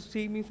somebody who's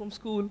seeing me from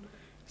school.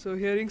 So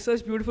hearing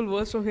such beautiful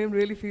words from him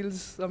really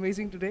feels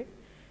amazing today.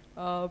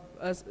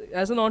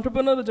 As an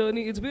entrepreneur, the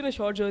journey, it's been a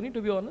short journey,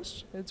 to be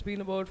honest. It's been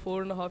about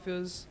 4.5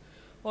 years,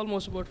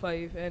 almost about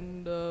 5.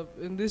 And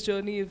in this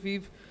journey,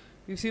 we've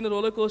seen a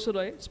roller coaster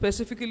ride,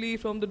 specifically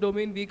from the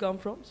domain we come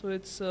from. So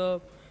it's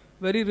a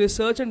very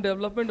research and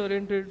development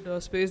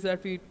oriented space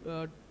that we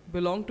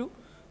belong to.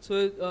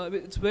 So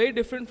it's very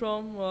different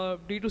from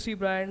D2C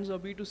brands or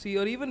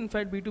B2C or even in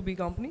fact B2B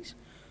companies.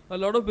 A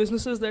lot of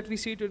businesses that we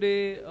see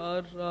today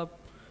are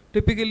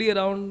typically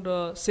around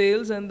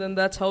sales, and then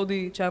that's how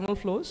the channel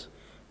flows.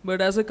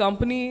 But as a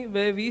company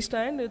where we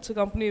stand, it's a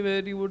company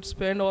where you would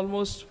spend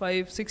almost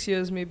 5-6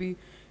 years maybe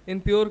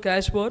in pure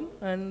cash burn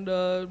and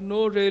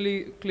no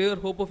really clear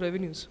hope of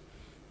revenues.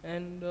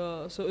 And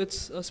so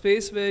it's a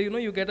space where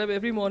you get up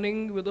every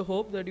morning with the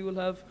hope that you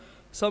will have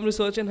some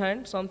research in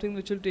hand, something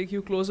which will take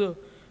you closer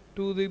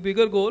to the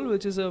bigger goal,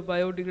 which is a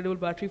biodegradable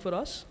battery for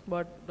us,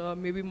 but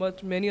maybe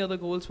many other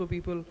goals for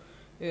people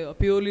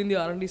purely in the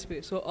R&D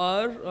space. So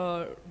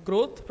our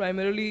growth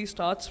primarily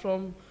starts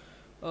from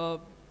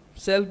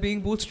self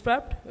being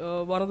bootstrapped,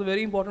 one of the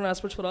very important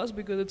aspects for us,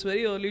 because it's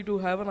very early to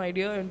have an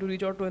idea and to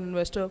reach out to an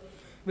investor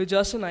with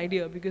just an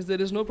idea, because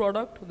there is no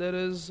product, there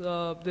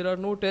are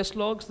no test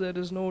logs, there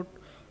is no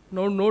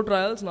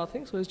trials,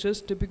 nothing. So it's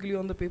just typically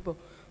on the paper.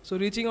 So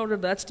reaching out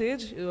at that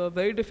stage,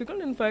 very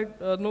difficult. In fact,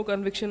 no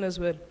conviction as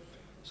well.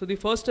 So the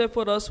first step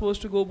for us was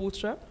to go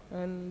bootstrap,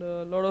 and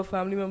a lot of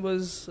family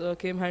members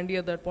came handy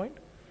at that point.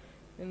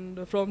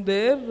 And from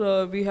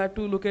there, we had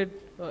to look at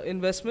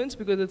investments,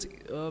 because it's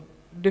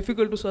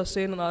difficult to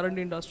sustain an R&D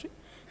industry,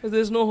 because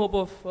there's no hope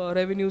of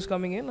revenues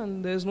coming in,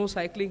 and there's no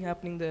cycling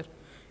happening there.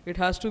 It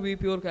has to be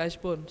pure cash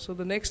burn. So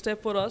the next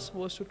step for us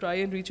was to try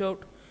and reach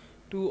out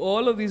to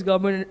all of these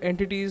government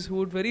entities who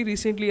would very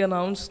recently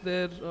announce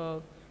their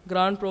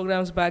grant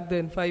programs back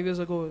then, 5 years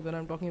ago when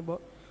I'm talking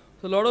about.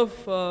 So a lot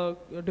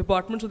of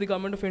departments of the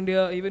Government of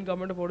India, even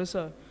Government of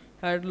Odisha,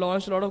 had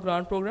launched a lot of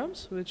grant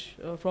programs, which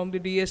from the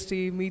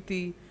DST,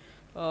 MITI,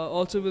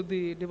 also with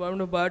the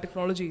Department of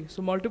Biotechnology.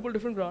 So multiple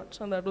different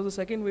grants, and that was the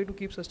second way to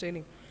keep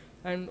sustaining.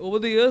 And over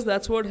the years,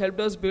 that's what helped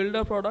us build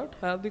our product,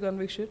 have the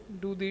conviction,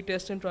 do the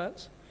tests and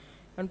trials.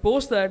 And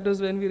post that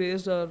is when we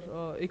raised our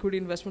equity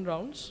investment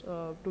rounds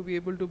to be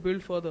able to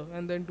build further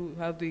and then to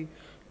have the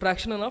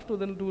traction enough to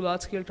then do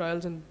large-scale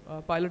trials and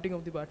piloting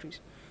of the batteries.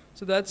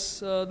 So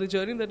that's the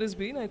journey that has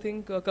been. I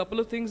think a couple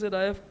of things that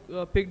I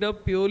have picked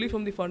up purely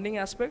from the funding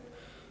aspect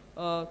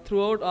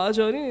throughout our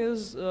journey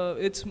is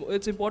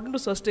it's important to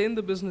sustain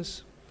the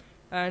business.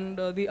 And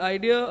the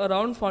idea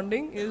around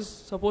funding is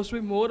supposed to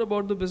be more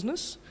about the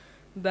business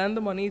than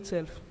the money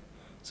itself.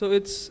 So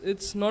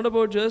it's not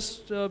about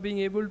just being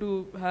able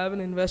to have an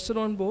investor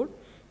on board.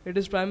 It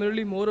is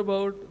primarily more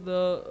about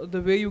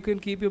the way you can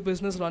keep your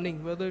business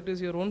running, whether it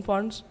is your own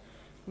funds,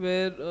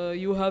 where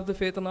you have the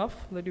faith enough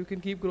that you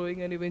can keep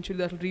growing and eventually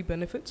that will reap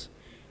benefits,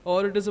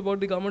 or it is about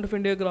the Government of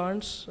India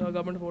grants,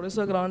 Government of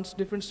Odisha grants,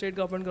 different state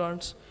government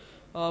grants,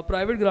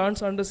 private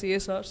grants under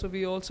CSR. So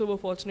we also were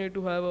fortunate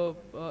to have a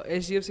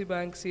HDFC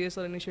Bank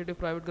CSR initiative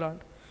private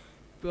grant.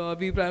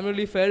 We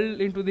primarily fell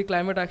into the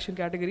climate action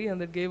category,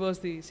 and that gave us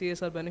the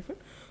CSR benefit.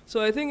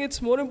 So I think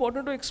it's more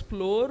important to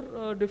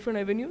explore different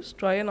avenues,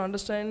 try and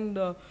understand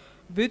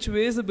which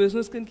ways the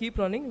business can keep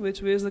running,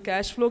 which ways the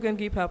cash flow can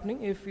keep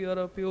happening if you're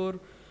a pure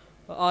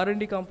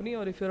R&D company,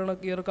 or if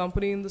you're a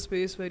company in the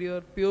space where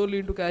you're purely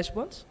into cash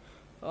burns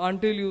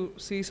until you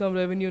see some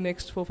revenue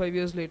next 4-5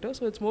 years later.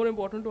 So it's more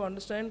important to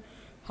understand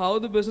how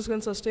the business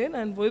can sustain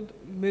and with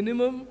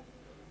minimum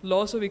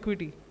loss of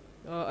equity,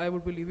 I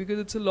would believe, because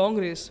it's a long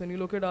race. When you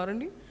look at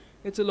R&D,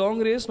 it's a long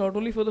race not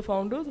only for the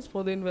founders, it's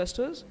for the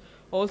investors,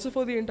 also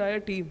for the entire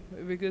team,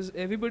 because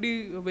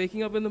everybody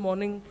waking up in the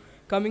morning,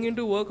 coming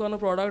into work on a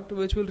product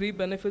which will reap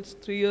benefits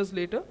 3 years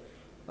later,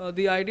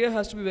 the idea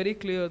has to be very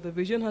clear, the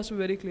vision has to be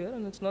very clear,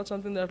 and it's not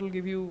something that will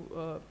give you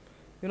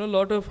a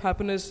lot of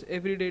happiness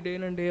every day, day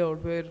in and day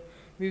out, where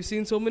we've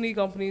seen so many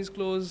companies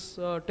close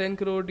 10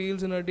 crore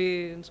deals in a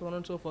day and so on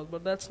and so forth,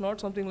 but that's not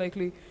something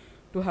likely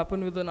to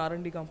happen with an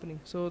R&D company.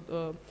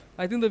 So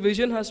I think the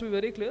vision has to be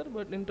very clear,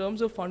 but in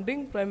terms of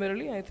funding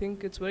primarily, I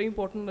think it's very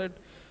important that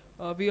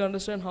we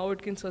understand how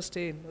it can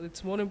sustain.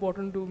 It's more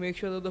important to make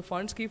sure that the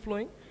funds keep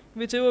flowing,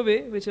 whichever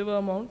way, whichever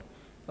amount.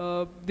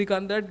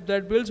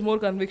 That builds more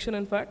conviction,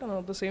 in fact, and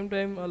at the same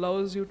time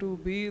allows you to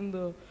be in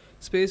the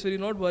space where you're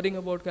not worrying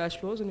about cash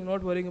flows and you're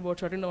not worrying about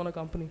shutting down a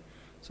company.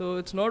 So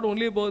it's not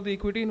only about the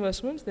equity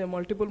investments, there are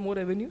multiple more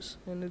avenues,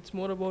 and it's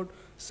more about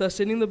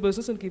sustaining the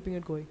business and keeping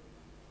it going.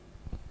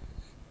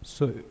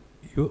 So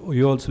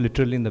you're also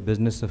literally in the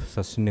business of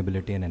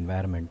sustainability and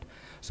environment.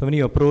 So when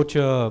you approach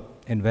a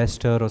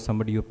investor or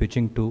somebody you're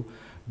pitching to,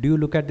 do you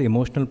look at the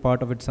emotional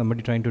part of it,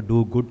 somebody trying to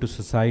do good to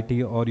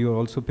society, or you're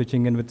also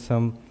pitching in with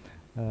some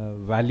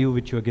value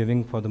which you're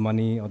giving for the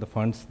money or the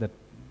funds that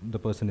the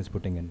person is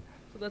putting in?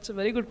 So that's a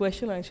very good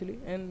question, actually,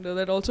 and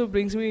that also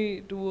brings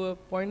me to a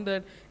point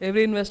that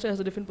every investor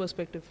has a different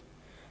perspective.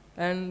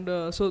 And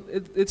so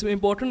it's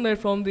important that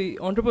from the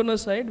entrepreneur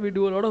side, we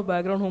do a lot of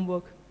background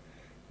homework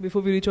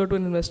before we reach out to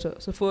an investor.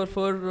 So for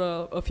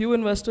a few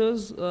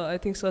investors, I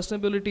think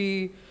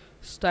sustainability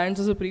stands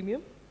as a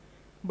premium.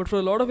 But for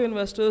a lot of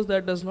investors,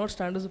 that does not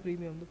stand as a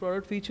premium. The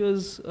product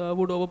features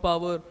would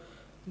overpower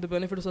the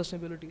benefit of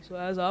sustainability. So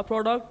as our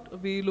product,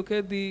 we look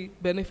at the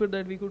benefit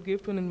that we could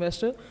give to an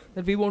investor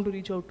that we want to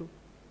reach out to,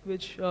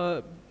 which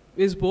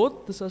is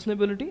both the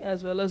sustainability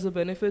as well as the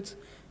benefits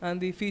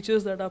and the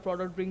features that our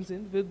product brings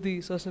in with the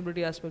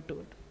sustainability aspect to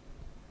it.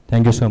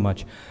 Thank you so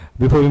much.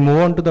 Before we move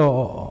on to the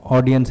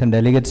audience and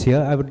delegates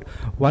here, I would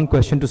one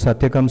question to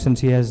Satyakam,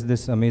 since he has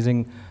this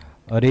amazing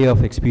array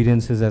of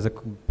experiences as a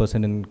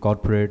person in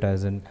corporate,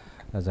 as a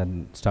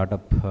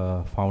startup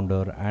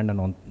founder and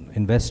an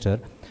investor.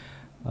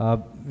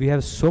 We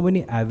have so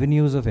many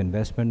avenues of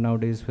investment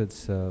nowadays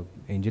with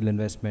angel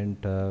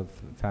investment,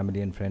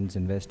 family and friends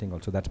investing.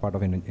 Also, that's part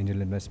of an angel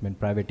investment,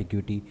 private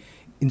equity,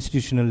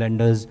 institutional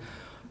lenders.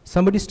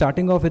 Somebody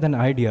starting off with an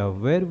idea,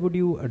 where would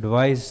you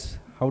advise?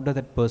 How does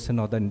that person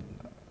or the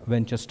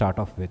venture start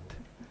off with?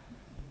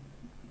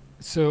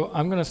 So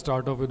I'm going to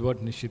start off with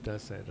what Nishita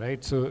said,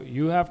 right? So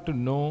you have to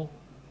know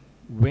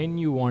when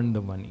you want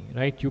the money,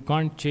 right? You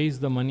can't chase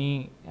the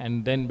money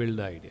and then build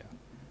the idea.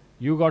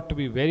 You got to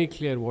be very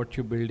clear what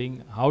you're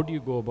building, how do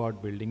you go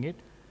about building it,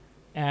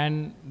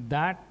 and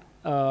that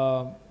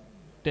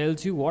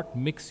tells you what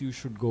mix you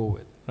should go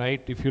with,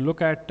 right? If you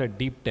look at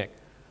deep tech,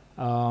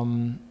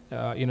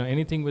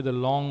 anything with a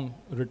long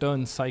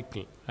return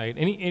cycle, right?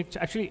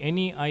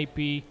 Any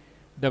IP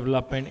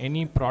development,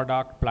 any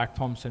product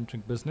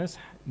platform-centric business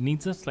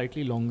needs a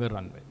slightly longer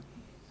runway,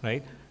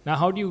 right? Now,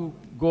 how do you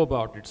go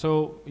about it?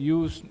 So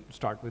you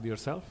start with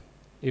yourself.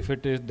 If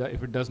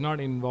it does not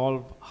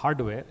involve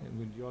hardware,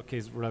 in your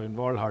case it would have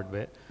involved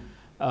hardware,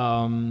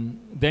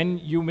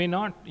 then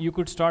you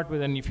could start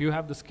with, and if you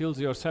have the skills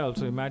yourself,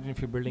 so imagine if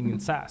you're building in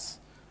SaaS,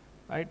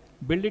 right?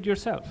 Build it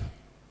yourself.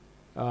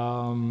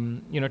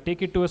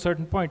 take it to a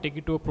certain point, take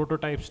it to a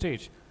prototype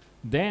stage.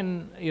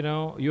 Then,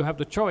 you have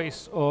the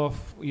choice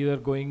of either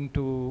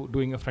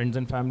doing a friends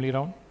and family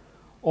round,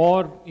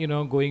 or,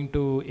 going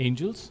to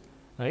angels,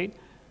 right?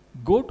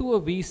 Go to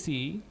a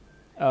VC,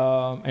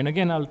 and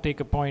again, I'll take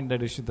a point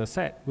that Ishita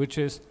said, which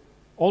is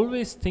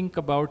always think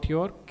about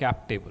your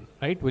cap table,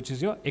 right? Which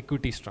is your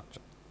equity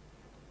structure.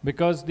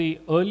 Because the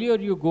earlier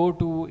you go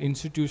to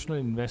institutional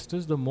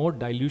investors, the more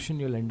dilution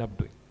you'll end up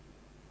doing,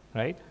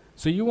 right?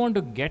 So you want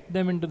to get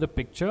them into the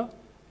picture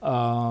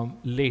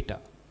later.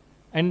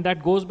 And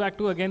that goes back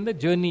to, again, the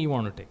journey you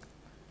want to take.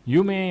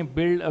 You may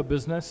build a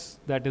business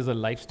that is a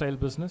lifestyle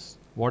business.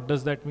 What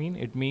does that mean?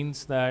 It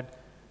means that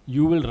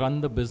you will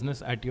run the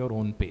business at your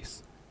own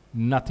pace.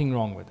 Nothing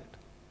wrong with it.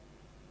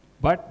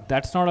 But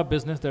that's not a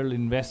business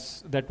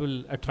that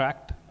will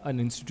attract an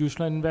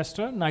institutional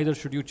investor, neither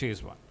should you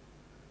chase one.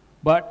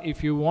 But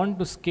if you want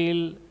to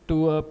scale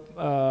to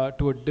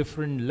a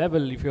different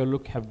level, if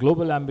you have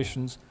global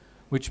ambitions,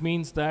 which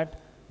means that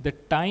the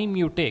time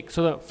you take,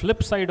 so the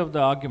flip side of the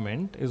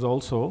argument is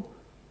also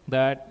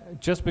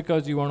that just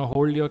because you want to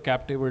hold your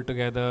cap table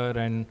together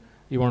and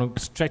you want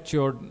to stretch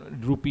your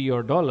rupee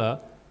or dollar,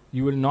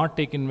 you will not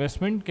take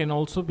investment can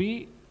also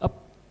be a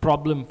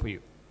problem for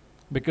you.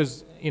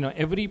 Because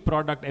every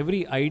product,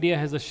 every idea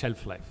has a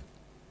shelf life.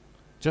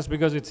 Just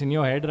because it's in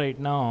your head right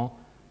now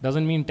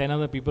doesn't mean 10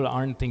 other people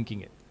aren't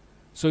thinking it.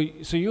 So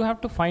you have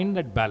to find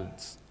that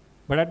balance.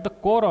 But at the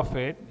core of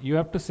it, you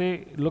have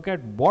to look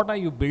at what are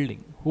you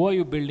building? Who are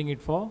you building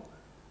it for?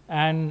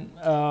 And,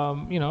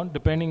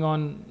 depending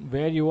on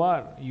where you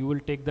are, you will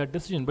take that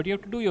decision. But you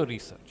have to do your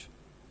research.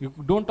 You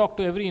don't talk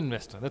to every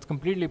investor. That's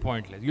completely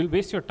pointless. You'll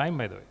waste your time,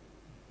 by the way.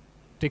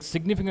 It takes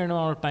significant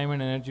amount of time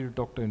and energy to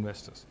talk to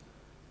investors.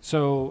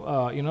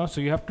 So,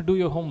 so you have to do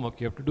your homework.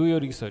 You have to do your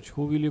research.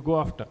 Who will you go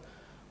after?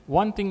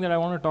 One thing that I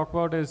want to talk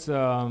about is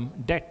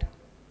debt.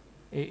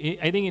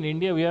 I think in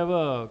India we have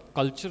a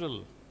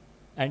cultural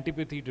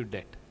antipathy to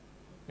debt.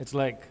 It's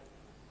like,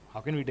 how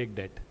can we take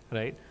debt,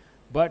 right?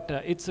 But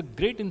it's a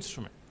great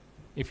instrument.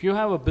 If you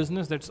have a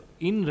business that's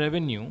in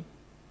revenue,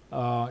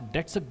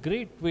 debt's a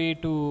great way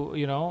to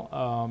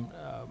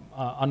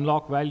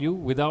unlock value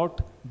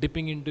without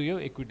dipping into your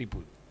equity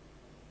pool,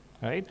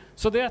 right?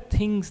 So there are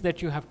things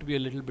that you have to be a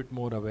little bit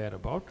more aware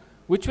about,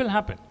 which will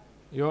happen.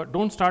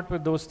 Don't start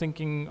with those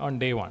thinking on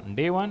day one.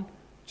 Day one,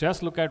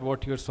 just look at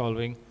what you're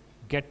solving,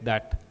 get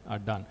that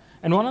done.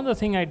 And one other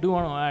thing I do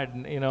want to add,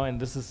 and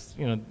this is,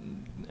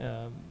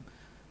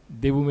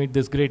 Devu made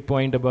this great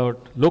point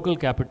about local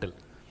capital.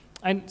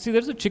 And see,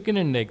 there's a chicken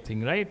and egg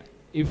thing, right?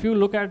 If you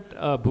look at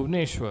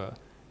Bhubaneswar,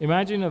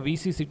 imagine a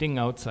VC sitting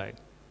outside.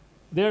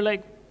 They're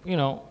like,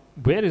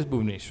 where is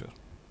Bhubaneswar?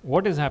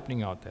 What is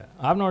happening out there?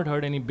 I've not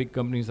heard any big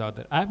companies out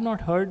there. I've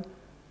not heard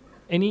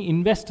any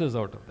investors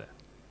out of there.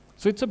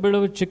 So it's a bit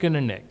of a chicken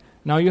and egg.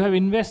 Now you have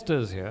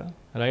investors here,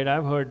 right?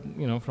 I've heard,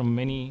 from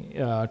many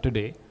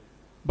today.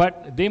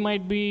 But they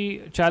might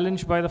be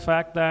challenged by the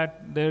fact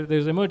that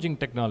there's emerging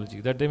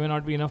technology that there may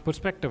not be enough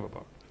perspective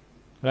about,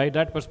 right?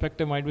 That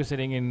perspective might be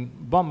sitting in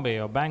Bombay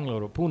or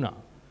Bangalore or Pune.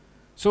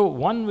 So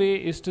one way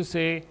is to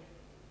say,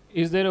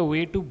 is there a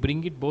way to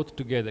bring it both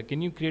together?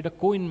 Can you create a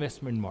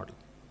co-investment model,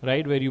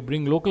 right? Where you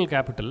bring local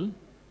capital,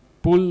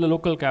 pull the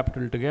local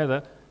capital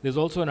together. There's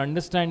also an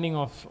understanding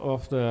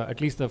of the,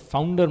 at least the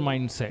founder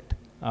mindset.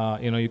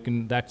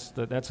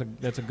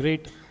 That's a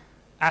great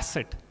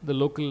asset the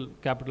local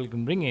capital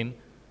can bring in.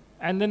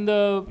 And then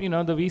the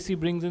VC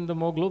brings in the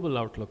more global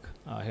outlook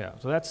here.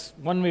 So that's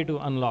one way to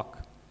unlock,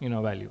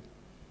 value.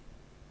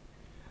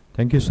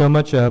 Thank you so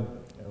much.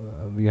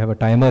 We have a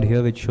timer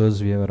here which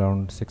shows we have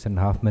around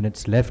 6.5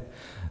 minutes left.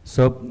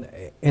 So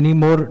any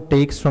more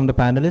takes from the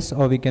panelists,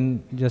 or we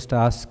can just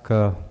ask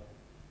our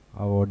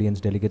audience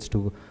delegates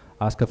to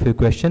ask a few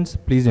questions.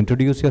 Please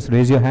introduce yourself,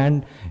 raise your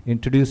hand,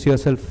 introduce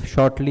yourself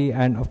shortly,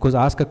 and of course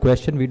ask a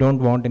question. We don't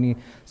want any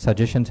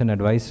suggestions and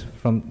advice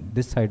from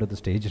this side of the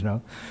stage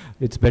now.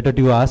 It's better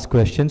to ask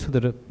questions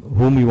for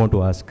whom you want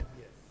to ask.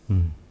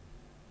 Yes.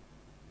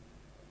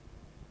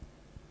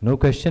 No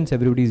questions,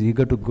 everybody is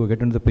eager to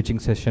get into the pitching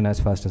session as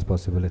fast as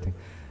possible, I think.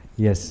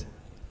 Yes.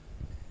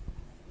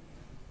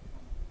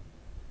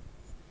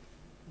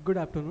 Good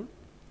afternoon.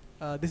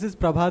 This is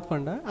Prabhat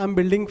Panda. I'm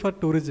building for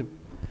tourism.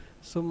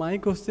 So my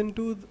question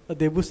to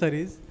Debu sir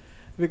is,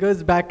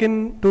 because back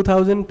in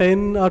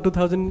 2010 or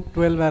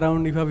 2012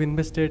 around, you have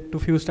invested to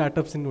few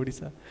startups in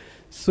Odisha.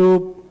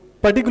 So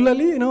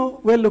particularly,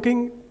 we're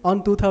looking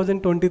on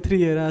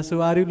 2023 era.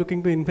 So are you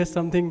looking to invest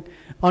something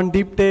on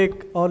deep tech,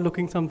 or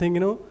looking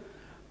something,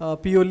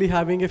 purely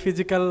having a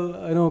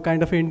physical,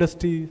 kind of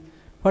industry?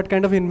 What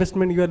kind of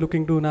investment you are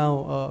looking to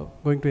now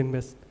going to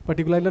invest?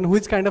 Particularly on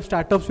which kind of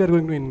startups you are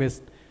going to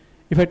invest?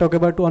 If I talk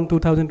about on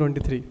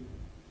 2023.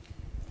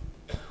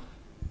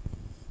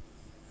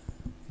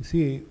 You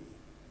see,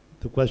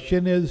 the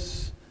question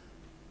is,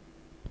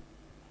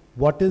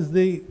 what is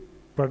the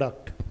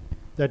product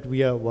that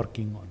we are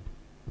working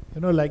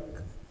on? Like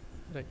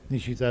right.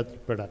 Nishita's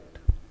product.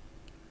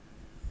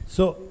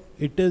 So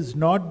it is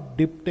not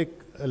deep tech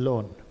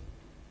alone.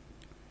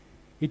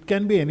 It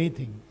can be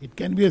anything. It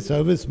can be a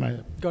service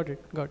Got it.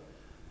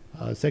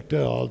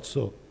 sector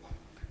also.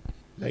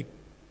 Like,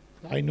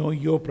 I know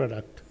your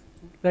product.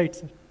 Right,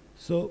 sir.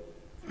 So,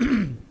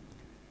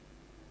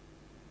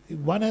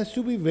 one has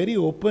to be very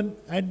open,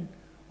 and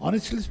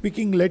honestly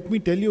speaking, let me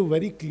tell you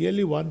very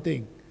clearly one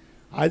thing.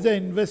 As an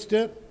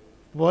investor,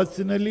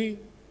 personally,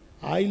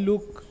 I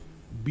look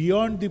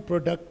beyond the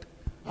product.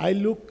 I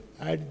look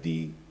at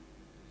the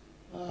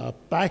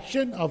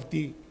passion of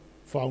the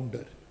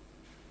founder.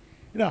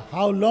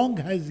 How long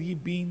has he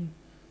been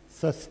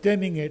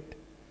sustaining it,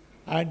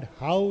 and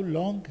how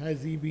long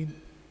has he been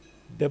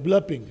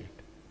developing it?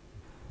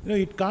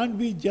 It can't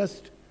be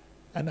just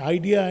an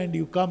idea and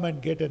you come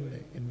and get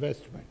an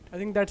investment. I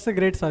think that's a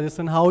great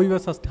suggestion. How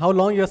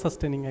long you are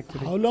sustaining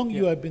actually. How long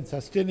you have been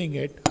sustaining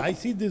it. I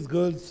see these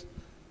girls,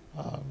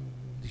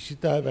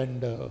 Dishita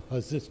and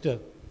her sister.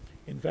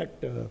 In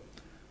fact,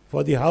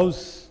 for the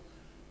house,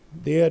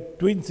 they are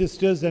twin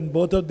sisters, and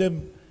both of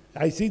them,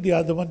 I see the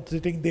other one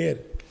sitting there.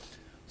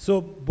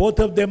 So both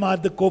of them are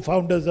the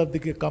co-founders of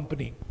the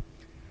company.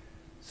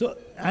 So,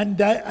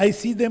 and I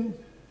see them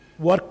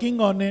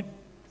working on it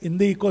in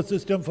the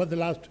ecosystem for the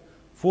last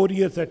 4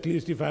 years at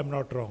least, if I'm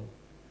not wrong.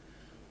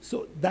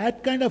 So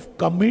that kind of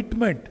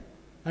commitment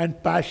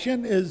and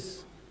passion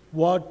is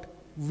what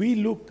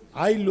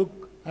I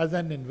look as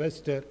an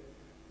investor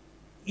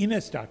in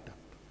a startup.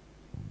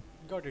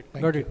 Got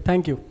it.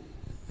 Thank you.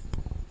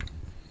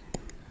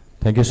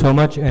 Thank you so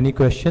much. Any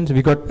questions?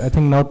 We got, I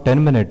think, now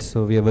 10 minutes,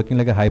 so we are working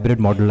like a hybrid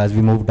model. As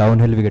we move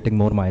downhill, we're getting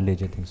more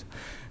mileage, I think so.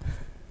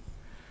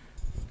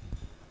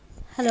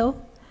 Hello.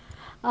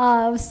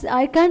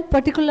 I can't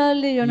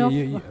particularly,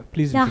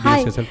 please yeah,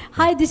 introduce yourself.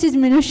 Hi, this is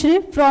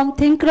Minushri from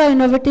Thinkra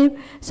Innovative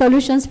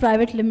Solutions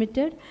Private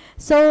Limited.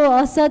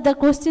 So, sir, the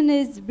question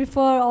is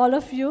before all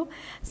of you.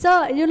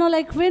 So,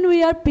 like when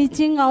we are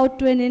pitching out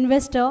to an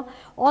investor,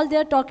 all they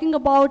are talking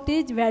about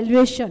is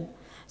valuation.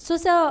 So,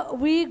 sir,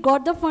 we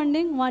got the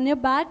funding 1 year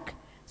back.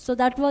 So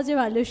that was a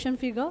valuation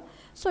figure.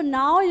 So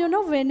now,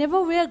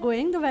 whenever we are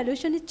going, the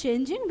valuation is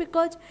changing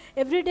because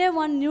every day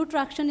one new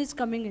traction is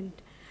coming in.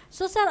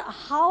 So, sir,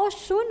 how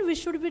soon we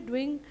should be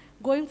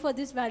going for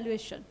this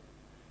valuation?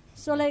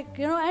 So,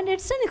 and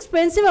it's an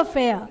expensive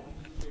affair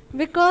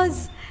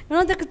because,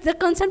 the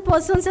concerned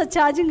persons are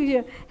charging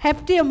a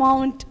hefty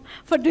amount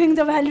for doing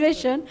the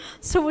valuation.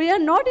 So, we are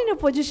not in a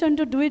position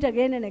to do it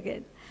again and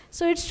again.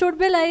 So, it should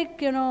be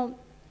like,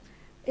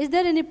 is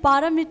there any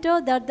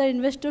parameter that the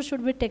investor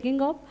should be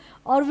taking up,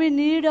 or we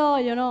need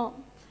a,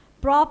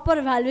 proper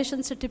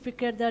valuation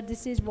certificate that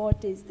this is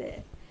what is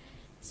there?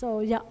 So,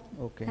 yeah.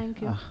 Okay.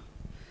 Thank you.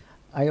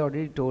 I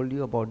already told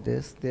you about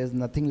this. There's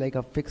nothing like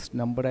a fixed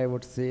number I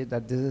would say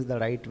that this is the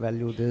right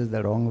value, this is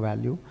the wrong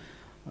value.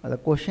 The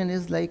question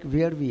is like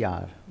where we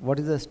are, what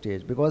is the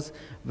stage? Because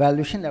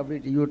valuation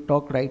you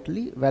talk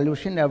rightly,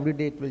 valuation every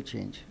day it will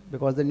change.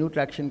 Because the new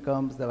traction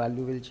comes, the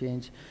value will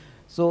change.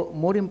 So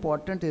more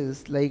important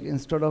is like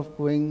instead of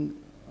going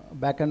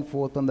back and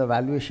forth on the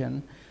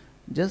valuation,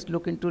 just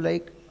look into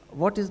like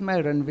what is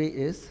my runway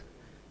is,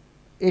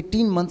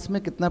 18 months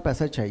में कितना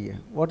पैसा चाहिए,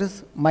 what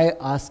is my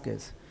ask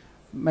is.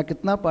 मैं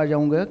कितना पा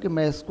जाऊंगा कि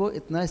मैं इसको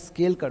इतना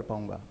स्केल कर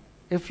पाऊंगा.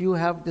 If you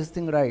have this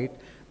thing right,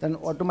 then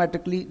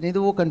automatically नहीं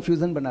तो वो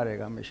confusion बना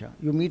रहेगा हमेशा.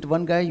 You meet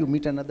one guy, you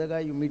meet another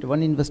guy, you meet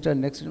one investor,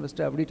 next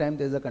investor. Every time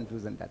there is a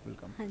confusion that will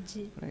come. हाँ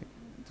जी. Right.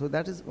 So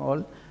that is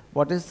all.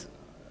 What is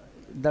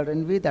the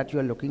runway that you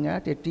are looking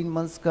at? 18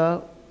 months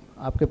का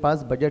आपके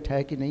पास budget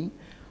है कि नहीं?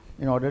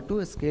 In order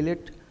to scale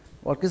it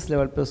और किस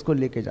level पे उसको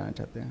लेके जाना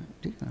चाहते हैं.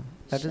 ठीक है?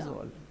 That is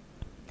all.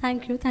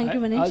 Thank you,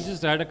 Manish. I'll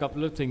just add a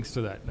couple of things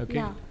to that,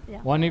 okay?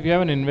 Yeah. One, if you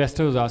have an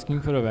investor who's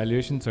asking for a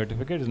valuation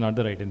certificate, is not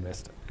the right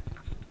investor.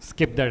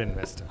 Skip that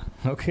investor,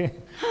 okay?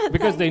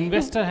 Because the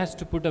investor has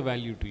to put a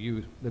value to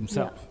you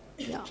themselves.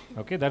 Yeah.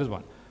 Okay, that is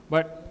one.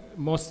 But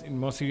in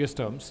more serious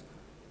terms,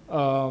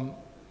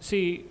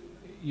 see,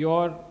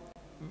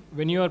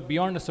 when you are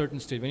beyond a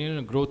certain stage, when you're in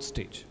a growth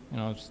stage,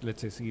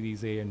 let's say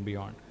Series A and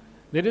beyond,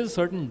 there is a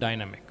certain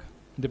dynamic.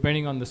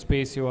 Depending on the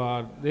space you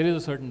are, there is a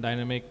certain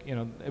dynamic,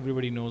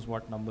 everybody knows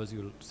what numbers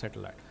you'll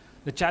settle at.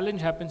 The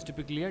challenge happens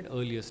typically at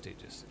earlier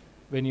stages.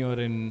 When you're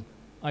in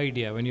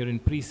idea, when you're in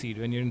pre-seed,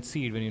 when you're in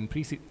seed, when you're in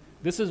pre-seed.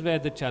 This is where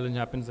the challenge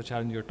happens, the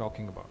challenge you're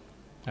talking about,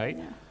 right?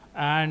 Yeah.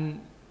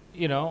 And,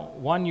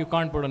 one, you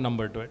can't put a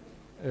number to it.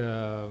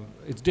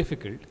 It's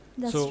difficult.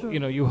 That's so, true.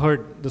 You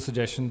heard the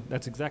suggestion,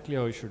 that's exactly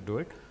how you should do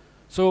it.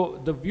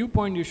 So the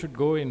viewpoint you should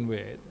go in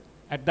with,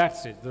 at that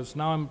stage,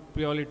 now I'm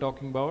purely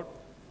talking about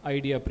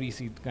idea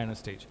pre-seed kind of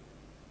stage.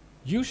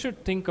 You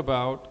should think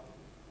about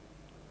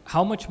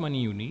how much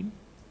money you need,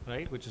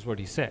 right, which is what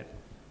he said.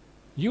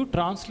 You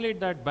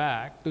translate that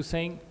back to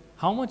saying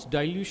how much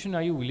dilution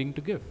are you willing to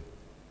give,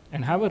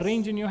 and have a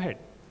range in your head.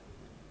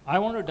 I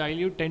want to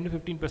dilute 10 to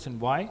 15%.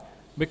 Why?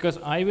 Because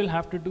I will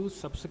have to do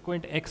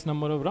subsequent X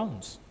number of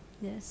rounds.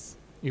 Yes.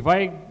 If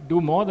I do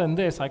more than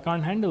this, I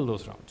can't handle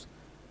those rounds.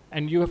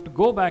 And you have to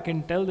go back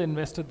and tell the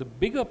investor the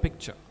bigger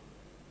picture.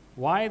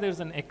 Why there's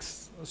an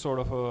X sort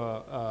of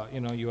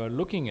you are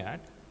looking at,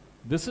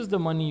 This is the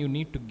money you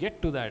need to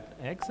get to that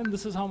X, and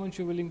this is how much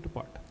you're willing to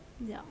part.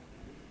 Yeah.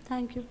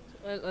 Thank you.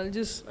 I'll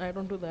just add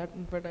on to that.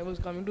 In fact, I was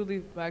coming to the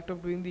fact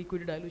of doing the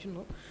equity dilution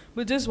now.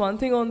 But just one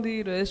thing on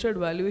the registered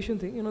valuation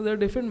thing, there are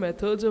different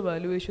methods of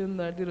valuation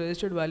that the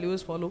registered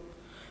valuers follow.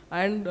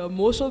 And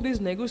most of these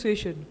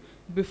negotiation,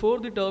 before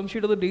the term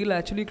sheet of the deal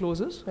actually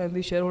closes and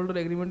the shareholder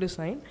agreement is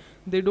signed,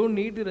 they don't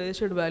need the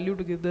registered value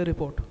to give their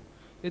report.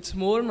 It's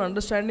more an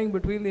understanding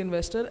between the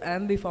investor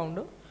and the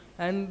founder.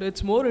 And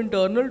it's more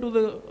internal to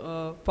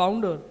the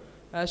founder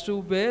as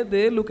to where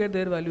they look at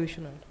their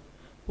valuation at.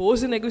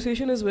 Post the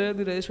negotiation is where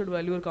the registered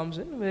valuer comes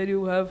in, where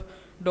you have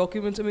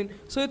documents.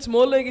 So it's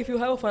more like if you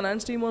have a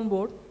finance team on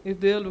board, if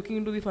they are looking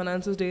into the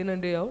finances day in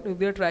and day out, if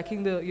they are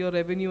tracking your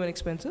revenue and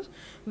expenses,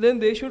 then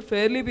they should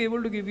fairly be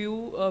able to give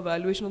you a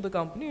valuation of the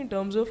company in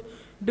terms of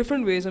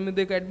different ways.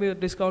 They can be a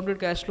discounted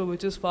cash flow,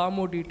 which is far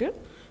more detailed.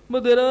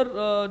 But there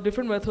are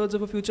different methods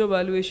of a future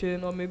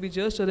valuation, or maybe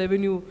just a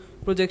revenue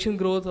projection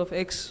growth of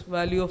X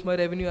value of my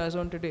revenue as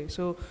on today.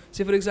 So,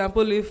 say for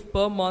example, if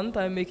per month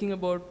I'm making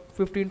about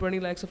 15-20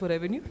 lakhs of a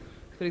revenue,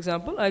 for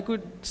example, I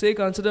could say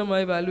consider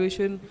my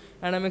valuation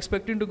and I'm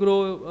expecting to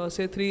grow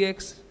say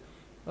 3x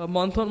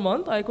month on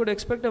month. I could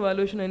expect a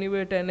valuation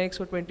anywhere 10x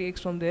or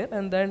 20x from there,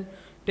 and then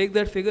take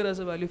that figure as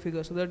a value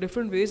figure. So there are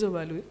different ways of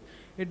valuing.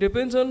 It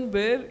depends on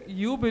where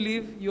you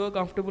believe you are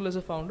comfortable as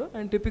a founder,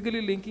 and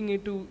typically linking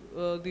it to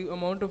the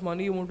amount of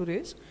money you want to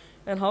raise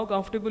and how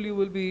comfortable you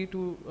will be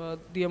to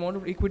the amount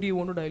of equity you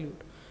want to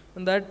dilute.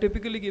 And that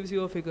typically gives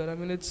you a figure.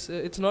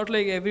 It's not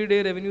like every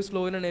day revenues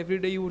flow in and every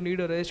day you would need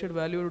a registered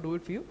value to do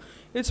it for you.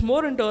 It's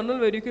more internal,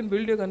 where you can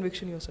build your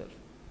conviction yourself.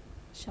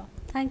 Sure.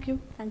 Thank you.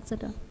 Thanks,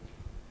 Sir.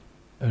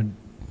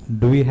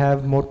 Do we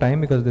have more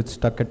time, because it's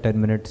stuck at 10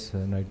 minutes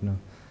right now?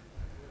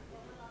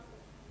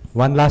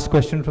 One last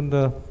question from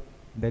the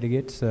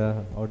delegates,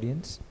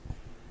 audience.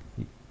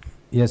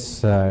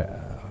 Yes,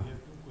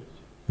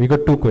 we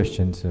got two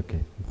questions. Okay,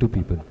 two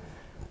people.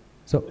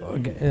 So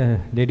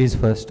ladies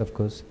first, of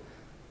course.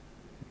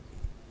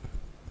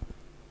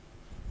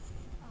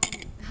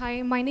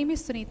 Hi, my name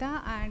is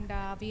Sunita, and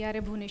we are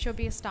a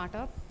Bhubaneswar-based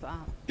startup.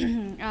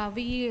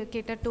 We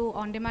cater to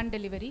on-demand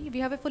delivery. We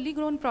have a fully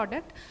grown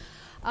product.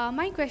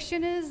 My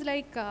question is,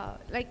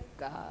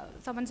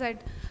 someone said,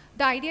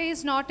 the idea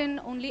is not in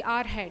only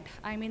our head.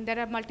 There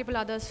are multiple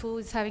others who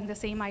is having the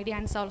same idea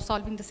and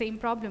solving the same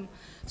problem.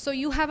 So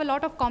you have a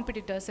lot of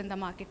competitors in the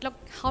market. Look,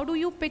 how do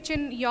you pitch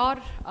in your,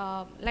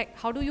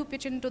 how do you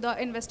pitch into the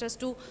investors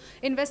to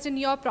invest in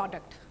your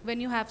product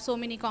when you have so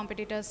many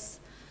competitors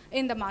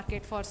in the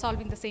market for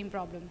solving the same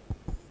problem?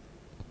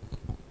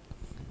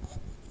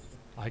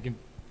 I can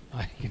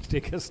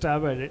take a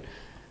stab at it.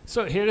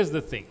 So here is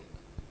the thing.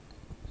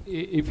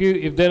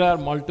 If there are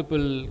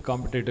multiple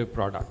competitive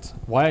products,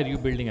 why are you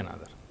building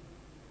another?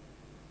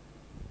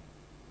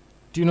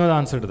 Do you know the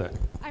answer to that?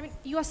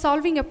 You are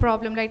solving a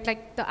problem, right?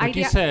 Like the idea. But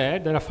you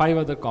said there are 5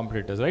 other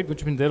competitors, right?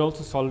 Which means they're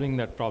also solving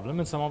that problem,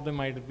 and some of them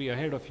might be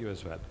ahead of you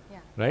as well,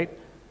 right?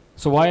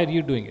 So why are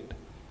you doing it?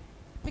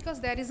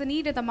 Because there is a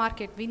need in the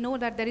market. We know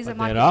that there is a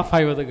market. There are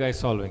 5 other guys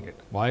solving it.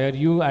 Why are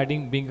you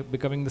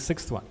becoming the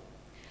 6th one?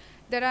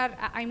 There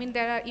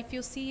are, if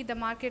you see the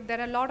market, there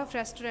are a lot of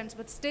restaurants,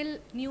 but still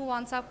new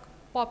ones are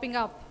popping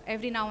up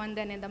every now and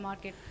then in the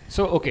market.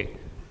 So, okay,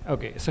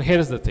 so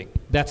here's the thing.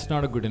 That's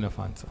not a good enough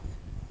answer.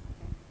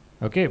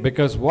 Okay,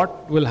 because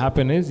what will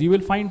happen is you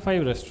will find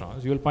 5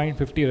 restaurants, you will find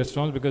 50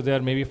 restaurants, because there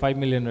are maybe 5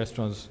 million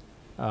restaurants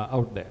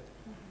out there.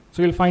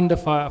 So you'll find the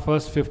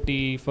first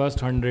 50,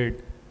 first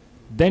 100,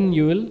 then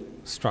you will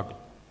struggle.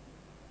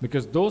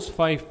 Because those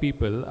 5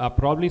 people are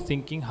probably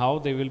thinking how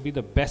they will be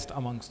the best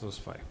amongst those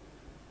 5.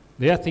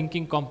 They are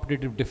thinking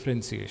competitive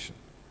differentiation,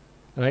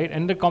 right?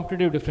 And the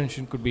competitive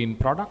differentiation could be in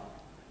product,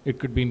 it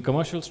could be in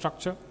commercial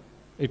structure,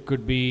 it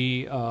could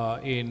be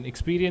in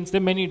experience.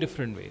 There are many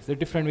different ways. There are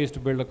different ways to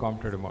build a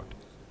competitive moat,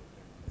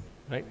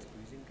 right?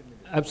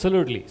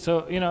 Absolutely.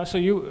 So,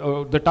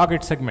 the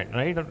target segment,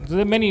 right?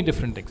 There are many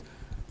different things.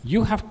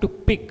 You have to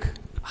pick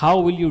how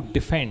will you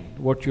defend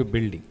what you're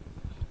building.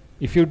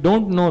 If you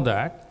don't know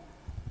that,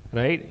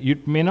 right,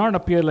 it may not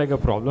appear like a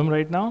problem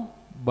right now,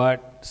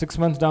 but 6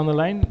 months down the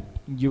line,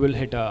 you will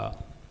hit a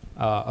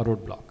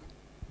roadblock.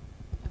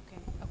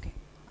 Okay,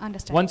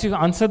 understand. Once you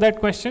answer that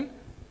question,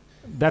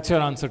 that's your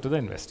answer to the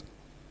investor.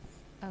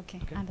 Okay.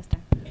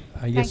 Understand.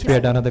 Yes, we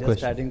had another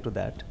question.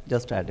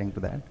 Just adding to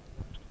that.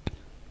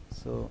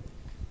 So,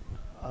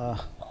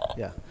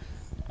 yeah.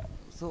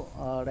 So,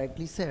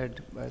 rightly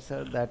said,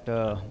 sir, that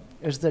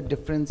it's the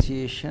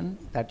differentiation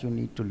that you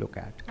need to look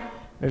at.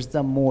 It's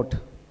the moat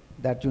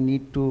that you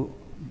need to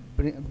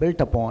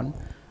build upon.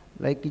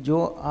 Like जो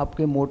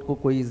आपके mode को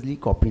कोई easily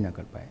copy ना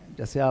कर पाए.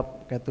 जैसे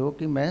आप कहते हो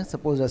कि मैं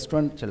सपोज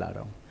रेस्टोरेंट चला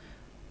रहा हूँ,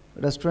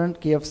 रेस्टोरेंट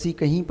KFC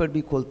कहीं पर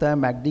भी खोलता है,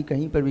 मैकडी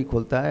कहीं पर भी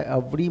खोलता है,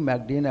 every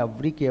McD and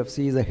every KFC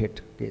is a hit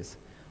case.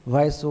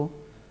 Y सो?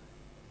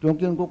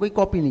 क्योंकि उनको कोई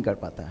कॉपी नहीं कर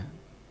पाता है.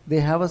 They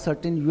have a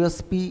certain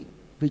USP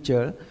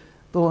feature.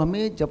 तो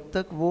हमें जब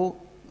तक वो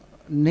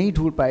नहीं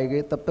ढूंढ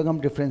पाएंगे तब तक हम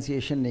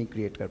डिफ्रेंशिएशन नहीं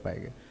क्रिएट कर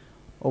पाएंगे.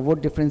 और वो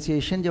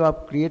डिफ्रेंशिएशन जब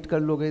आप क्रिएट कर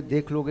लोगे,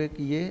 देख लोगे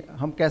कि ये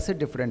हम कैसे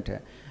डिफरेंट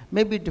है,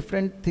 may be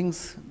different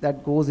things that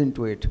goes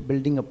into it,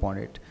 building upon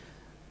it,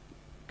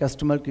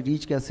 customer की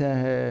रीच कैसे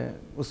है,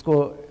 उसको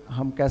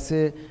हम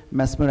कैसे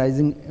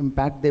मैस्मराइजिंग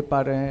इम्पैक्ट दे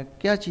पा रहे हैं,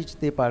 क्या चीज़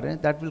दे पा रहे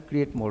हैं, that will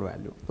create more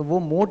value. तो वो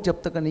मोड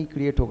जब तक नहीं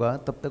क्रिएट होगा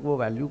तब तक वो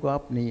वैल्यू को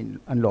आप नहीं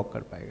अनलॉक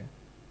कर पाएगा.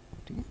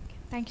 ठीक है.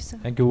 Thank you, sir.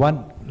 Thank you.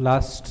 One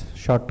last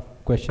short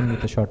question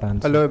with a short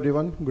answer. Hello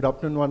everyone, good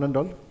afternoon one and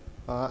all.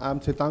 I'm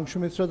Sitangshu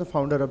Mishra, the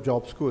founder of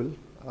Job School.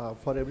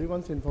 For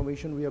everyone's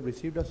information, we have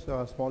received a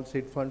small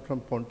seed fund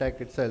from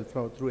Pontac itself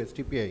through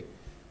STPI.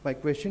 My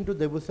question to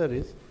Debu sir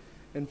is,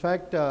 in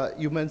fact,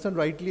 you mentioned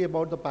rightly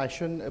about the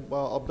passion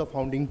of the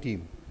founding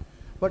team.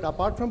 But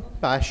apart from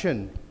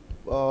passion,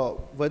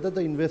 whether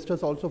the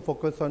investors also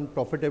focus on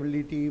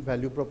profitability,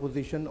 value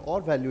proposition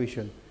or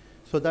valuation,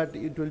 so that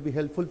it will be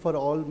helpful for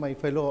all my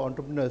fellow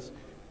entrepreneurs,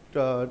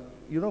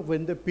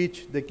 when they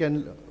pitch, they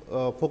can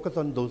focus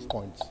on those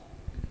points.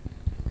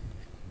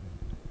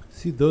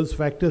 See, those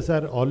factors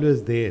are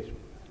always there.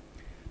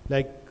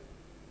 Like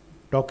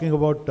talking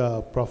about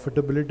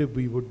profitability,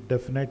 we would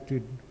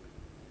definitely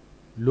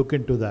look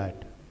into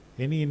that.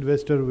 Any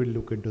investor will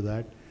look into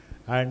that.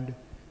 And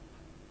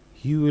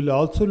he will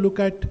also look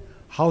at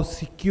how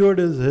secured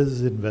is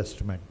his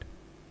investment.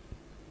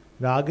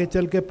 आगे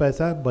चल के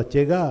पैसा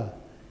बचेगा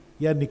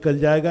या निकल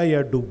जाएगा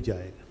या डूब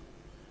जाएगा.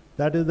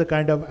 That is the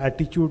kind of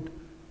attitude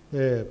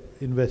the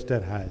investor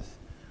has.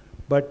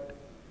 But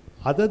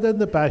other than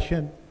the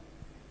passion,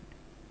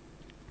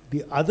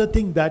 the other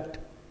thing that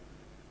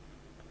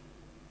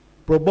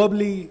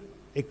probably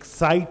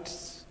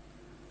excites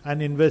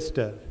an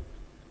investor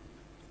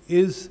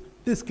is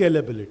the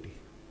scalability.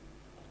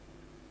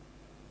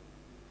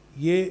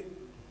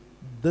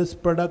 This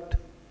product,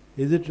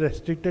 is it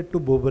restricted to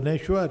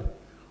Bhubaneswar,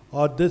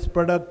 or this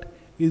product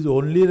is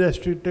only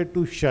restricted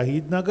to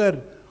Shahid Nagar,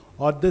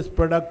 or this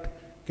product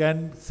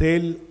can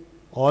sail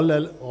all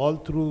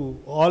around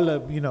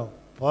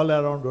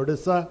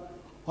Odisha,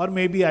 or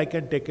maybe I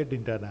can take it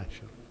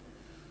international.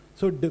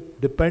 So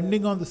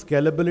depending on the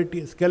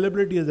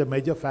scalability is a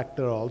major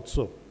factor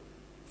also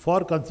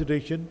for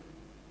consideration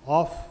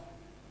of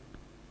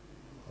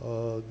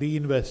the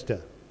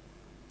investor.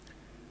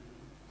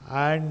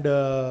 And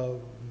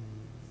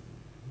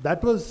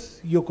that was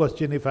your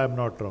question, if I am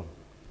not wrong.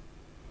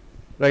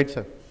 Right,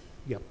 sir.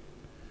 Yeah.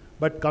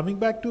 But coming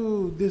back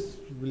to this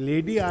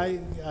lady,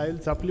 I'll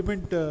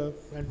supplement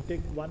and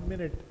take 1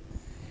 minute.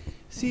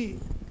 See,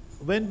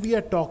 when we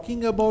are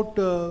talking about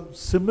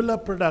similar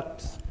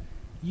products,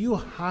 you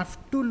have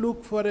to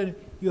look for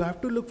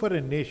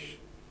a niche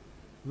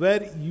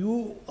where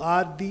you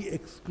are the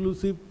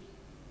exclusive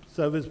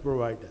service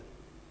provider.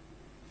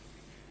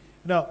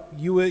 Now,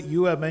 you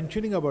were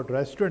mentioning about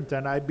restaurants,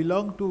 and I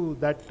belong to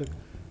that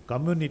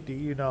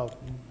community.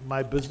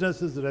 My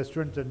business is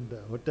restaurants and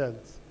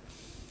hotels.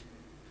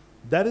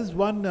 There is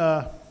one,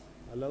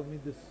 allow me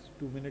this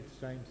 2 minutes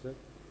time, sir.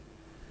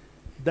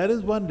 There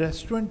is one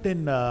restaurant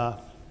in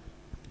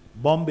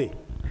Bombay,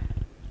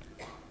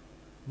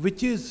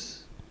 which is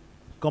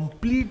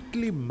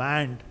completely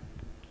manned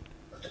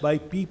by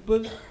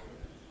people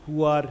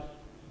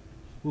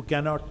who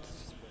cannot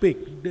speak,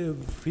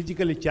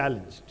 physically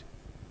challenged,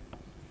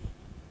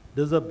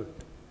 disabled.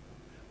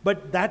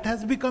 But that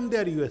has become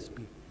their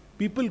USP.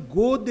 People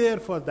go there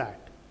for that.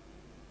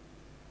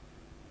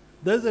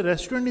 There's a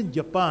restaurant in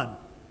Japan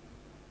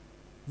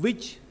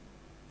which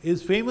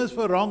is famous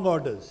for wrong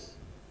orders,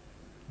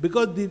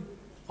 because the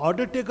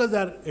order takers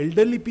are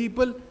elderly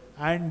people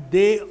and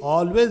they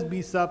always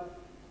mess up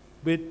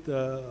with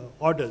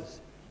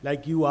orders.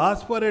 Like you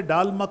ask for a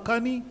dal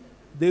makhani,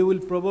 they will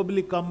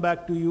probably come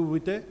back to you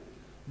with a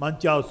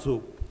manchao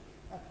soup.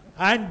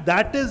 And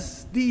that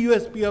is the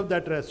USP of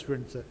that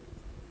restaurant, sir.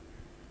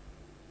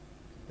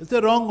 It's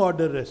a wrong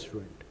order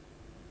restaurant.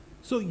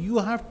 So you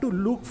have to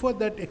look for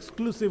that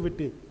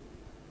exclusivity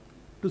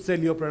to sell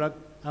your product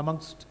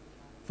amongst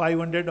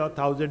 500 or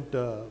 1000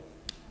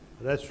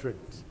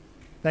 restaurants.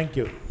 Thank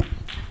you.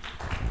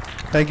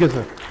 Thank you,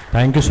 sir.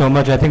 Thank you so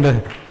much. I think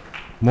the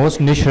most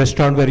niche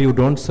restaurant where you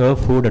don't serve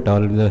food at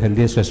all, the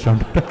healthiest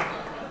restaurant.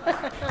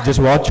 Just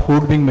watch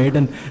food being made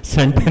and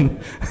sent in.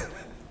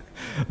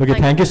 Okay,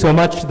 thank you so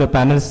much. The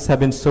panelists have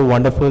been so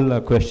wonderful.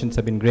 Questions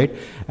have been great.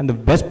 And the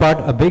best part,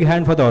 a big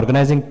hand for the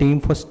organizing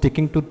team for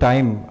sticking to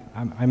time.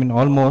 I mean,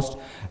 almost.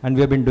 And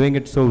we have been doing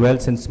it so well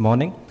since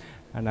morning.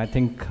 And I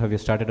think we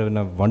started in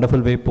a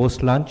wonderful way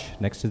post-lunch.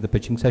 Next is the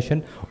pitching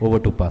session. Over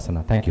to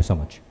Upasana. Thank you so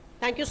much.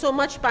 Thank you so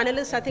much,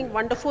 panelists. I think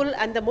wonderful.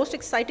 And the most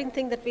exciting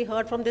thing that we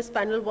heard from this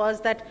panel was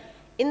that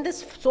in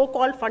this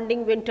so-called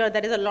funding winter,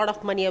 there is a lot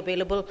of money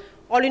available.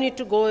 All you need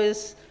to go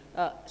is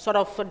sort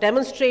of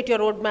demonstrate your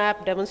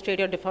roadmap, demonstrate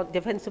your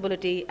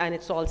defensibility, and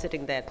it's all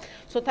sitting there.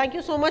 So thank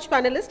you so much,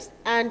 panelists.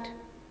 And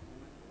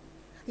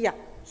yeah,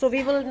 so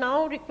we will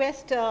now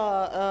request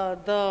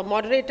the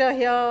moderator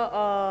here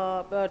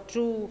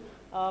to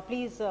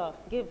please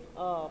give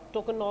a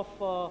token of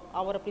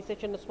our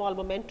appreciation, a small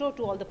memento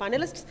to all the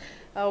panelists.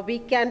 We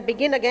can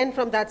begin again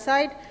from that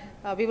side.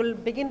 We will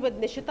begin with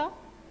Nishita.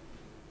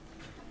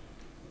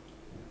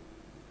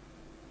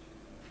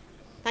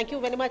 Thank you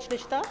very much,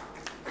 Nishita.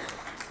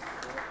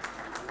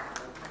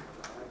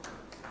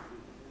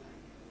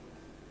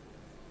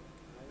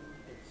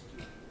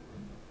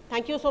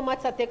 Thank you so much,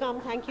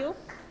 Satyakam. Thank you.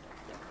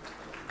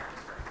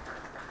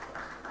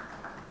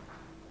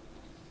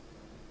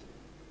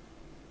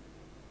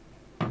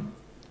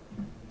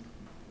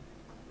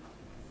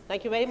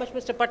 Thank you very much,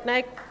 Mr.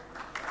 Patnaik.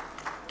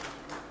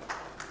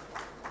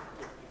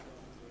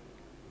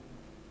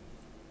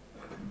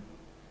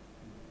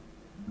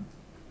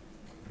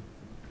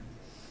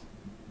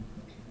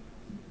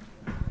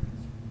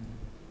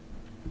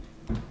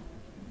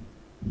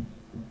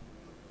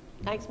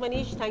 Thanks,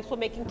 Manish. Thanks for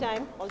making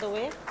time all the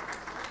way.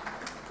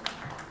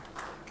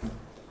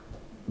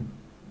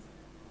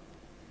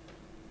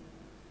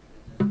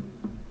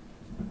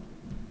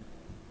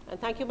 And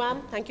thank you,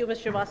 ma'am. Thank you,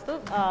 Mr.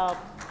 Srivastav,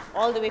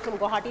 all the way from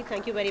Guwahati.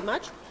 Thank you very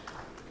much.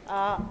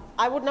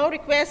 I would now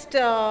request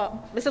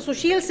Mr.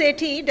 Sushil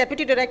Sethi,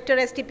 Deputy Director,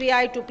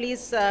 STPI, to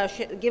please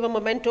give a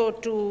memento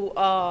to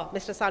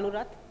Mr.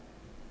 Sanurat.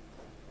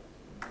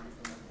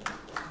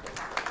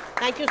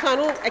 Thank you,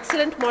 Sanu.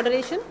 Excellent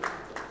moderation.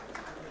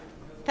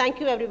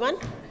 Thank you, everyone.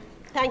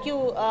 Thank you,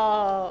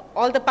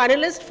 all the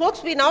panelists.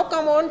 Folks, we now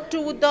come on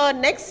to the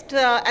next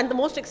and the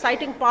most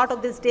exciting part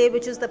of this day,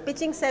 which is the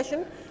pitching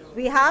session.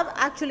 We have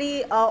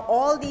actually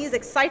all these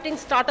exciting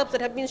startups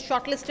that have been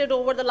shortlisted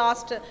over the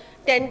last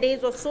 10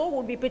 days or so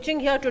will be pitching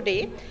here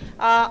today.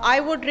 I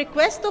would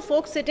request the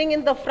folks sitting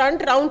in the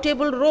front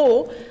roundtable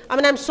row,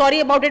 I'm sorry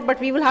about it, but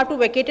we will have to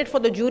vacate it for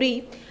the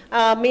jury.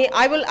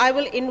 I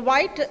will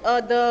invite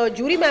the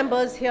jury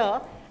members here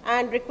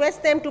and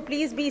request them to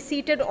please be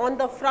seated on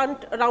the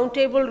front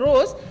roundtable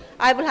rows.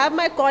 I will have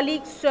my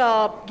colleagues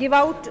give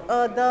out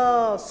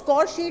the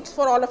score sheets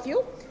for all of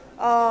you.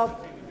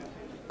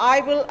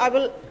 I will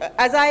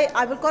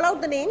call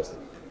out the names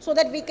so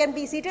that we can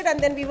be seated,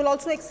 and then we will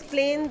also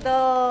explain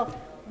the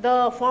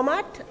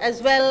format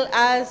as well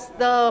as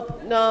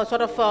the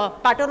sort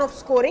of pattern of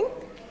scoring.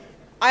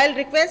 I'll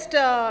request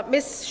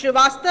Ms.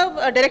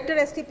 Srivastav, Director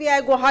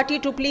STPI Guwahati,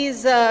 to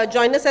please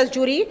join us as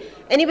jury.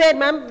 Anywhere,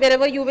 ma'am,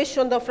 wherever you wish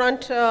on the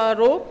front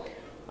row.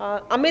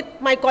 Amit,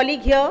 my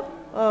colleague here,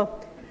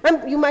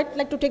 ma'am, you might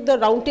like to take the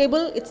round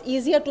table. It's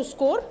easier to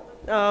score.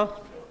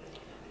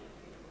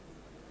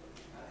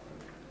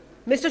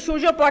 Mr.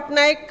 Shurja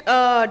Patnaik,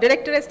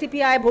 Director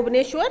STPI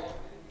Bhubaneswar.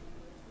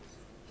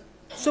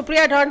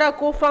 Supriya Dhanda,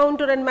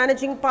 Co-founder and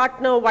Managing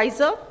Partner,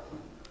 Wiser.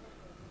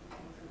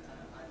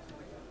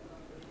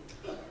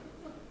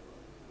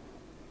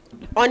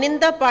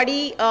 Aninda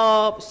Padi,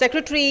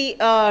 Secretary,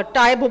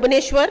 TAI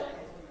Bhubaneswar.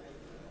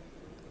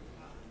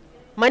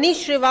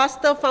 Manish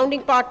Srivastav,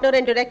 Founding Partner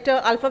and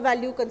Director, Alpha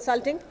Value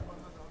Consulting.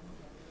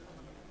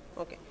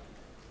 Okay.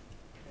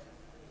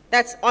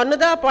 That's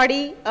Ananda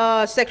Padi,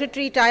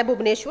 Secretary, TAI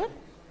Bhubaneswar.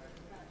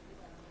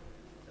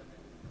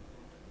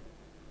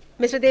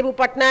 Mr. Debu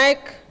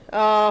Patnaik,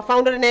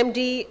 Founder and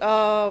MD,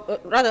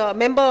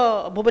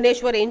 Member,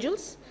 Bhubaneswar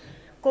Angels.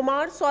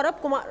 Kumar Saurabh,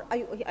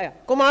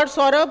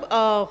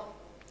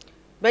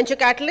 Venture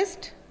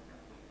Catalyst.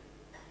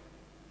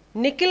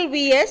 Nikhil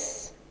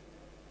VS,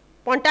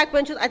 Pontac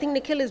Ventures. I think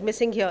Nikhil is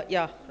missing here.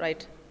 Yeah,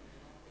 right.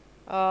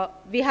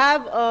 We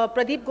have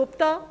Pradeep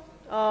Gupta,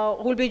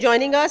 who will be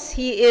joining us.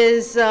 He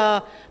is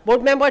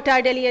board member,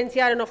 TAI Delhi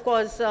NCR, and of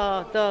course,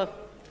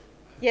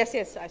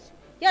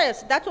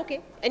 yes, that's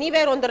okay.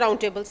 Anywhere on the round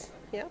tables.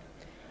 Yeah.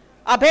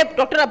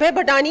 Dr. Abhay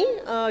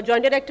Bhadani,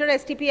 Joint Director,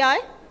 STPI.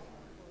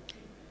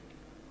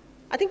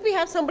 I think we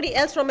have somebody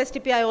else from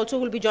STPI also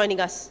who will be joining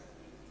us.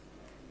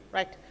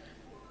 Right.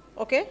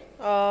 Okay.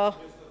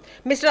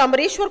 Mr.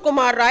 Amareshwar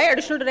Kumar Rai,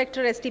 Additional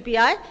Director,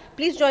 STPI.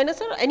 Please join us,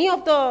 sir. Any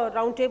of the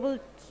round tables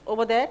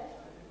over there.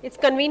 It's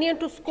convenient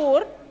to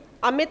score.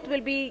 Amit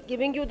will be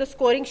giving you the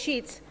scoring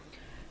sheets.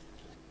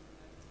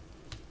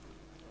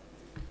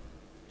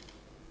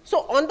 So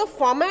on the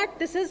format,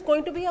 this is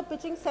going to be a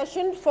pitching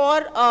session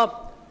for,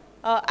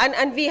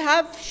 and we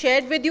have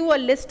shared with you a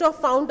list of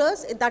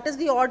founders. That is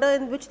the order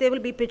in which they will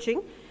be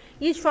pitching.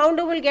 Each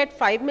founder will get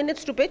 5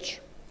 minutes to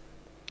pitch.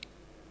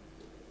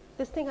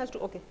 This thing has to,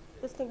 okay,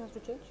 this thing has to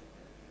change,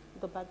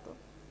 the background.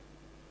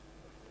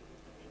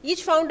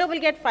 Each founder will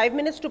get 5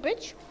 minutes to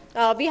pitch.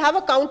 We have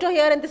a counter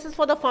here, and this is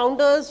for the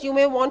founders. You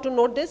may want to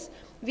note this.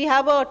 We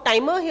have a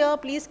timer here.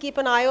 Please keep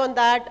an eye on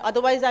that.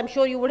 Otherwise, I'm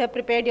sure you would have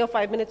prepared your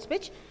 5 minutes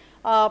pitch.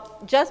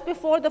 Just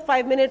before the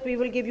 5 minutes, we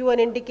will give you an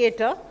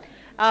indicator.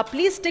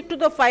 Please stick to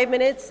the 5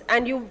 minutes,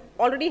 and you've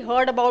already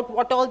heard about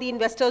what all the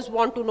investors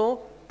want to know.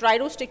 Try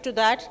to stick to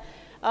that,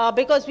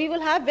 because we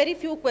will have very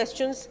few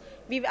questions.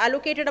 We've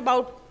allocated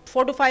about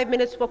 4 to 5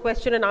 minutes for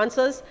question and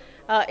answers.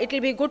 It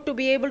will be good to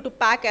be able to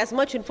pack as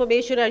much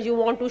information as you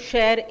want to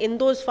share in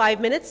those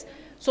 5 minutes,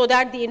 so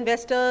that the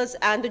investors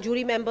and the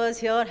jury members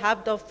here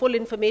have the full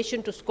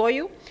information to score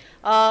you.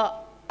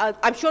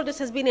 I'm sure this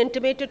has been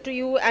intimated to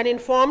you and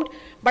informed,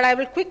 but I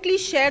will quickly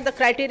share the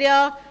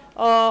criteria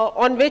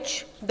on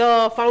which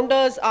the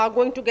founders are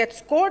going to get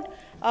scored.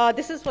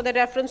 This is for the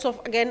reference of,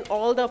 again,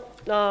 all the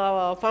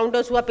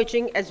founders who are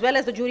pitching, as well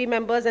as the jury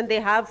members, and they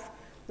have,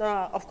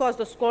 of course,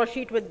 the score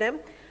sheet with them.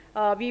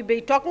 We'll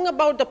be talking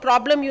about the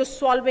problem you're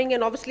solving,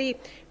 and obviously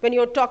when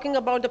you're talking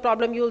about the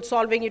problem you're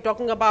solving, you're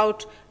talking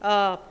about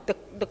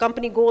the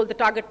company goal, the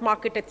target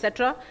market,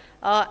 etc.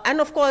 And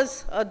of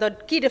course, the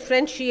key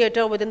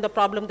differentiator within the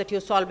problem that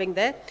you're solving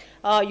there.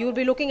 You'll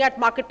be looking at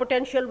market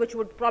potential, which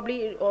would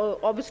probably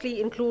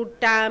obviously include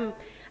TAM,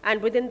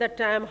 and within that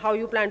TAM, how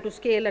you plan to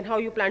scale and how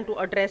you plan to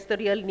address the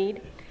real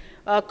need.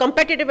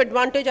 Competitive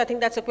advantage, I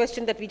think that's a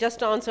question that we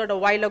just answered a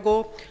while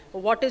ago.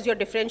 What is your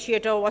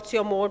differentiator? What's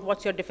your mode?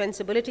 What's your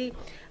defensibility?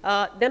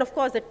 Then, of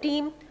course, the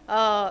team,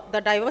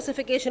 the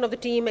diversification of the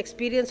team,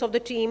 experience of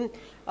the team,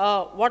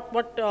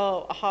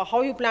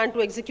 how you plan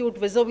to execute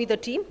vis-a-vis the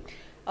team.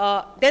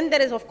 Then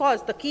there is, of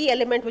course, the key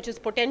element, which is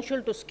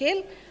potential to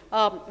scale.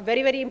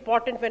 Very, very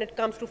important when it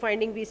comes to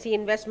finding VC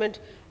investment,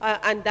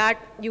 and that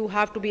you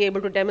have to be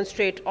able to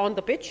demonstrate on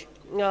the pitch.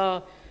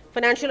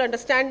 Financial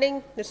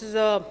understanding, this is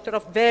a sort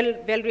of well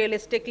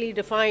realistically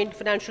defined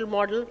financial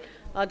model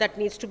that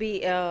needs to be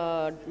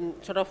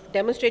sort of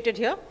demonstrated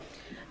here.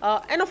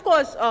 And of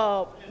course,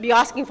 be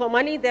asking for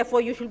money,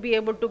 therefore you should be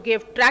able to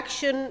give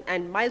traction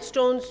and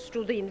milestones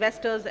to the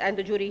investors and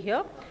the jury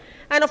here.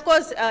 And of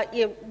course,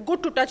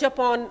 good to touch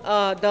upon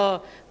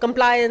the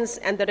compliance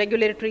and the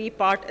regulatory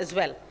part as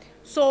well.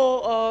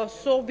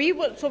 So we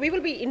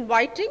will be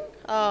inviting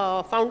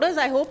founders.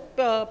 I hope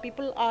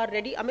people are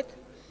ready.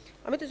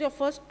 Amit is your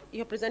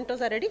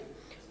presenters are ready?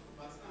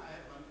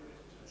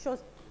 Sure.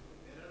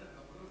 There are a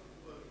couple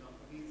of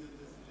companies in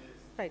this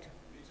list, right,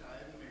 which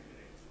I am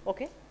mentoring.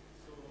 Okay.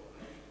 So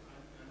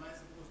am I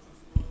supposed to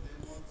score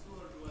them also,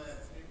 or do I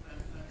abstain?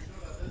 I'm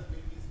sure others may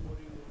be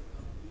scoring those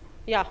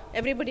companies. Yeah,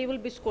 everybody will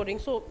be scoring.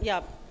 So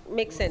yeah,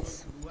 makes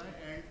sense. Do I,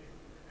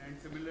 and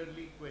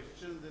similarly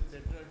questions,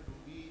 etc. Do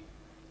we?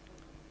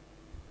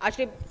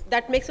 Actually,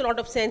 that makes a lot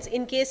of sense.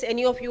 In case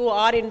any of you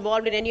are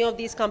involved in any of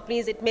these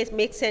companies, it may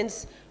make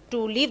sense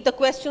to leave the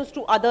questions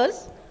to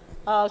others,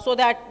 so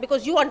that,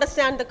 because you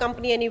understand the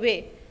company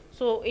anyway,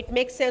 so it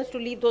makes sense to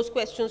leave those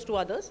questions to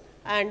others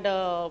and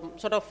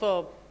sort of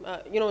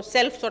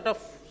self sort of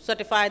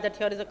certify that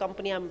here is a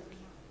company I'm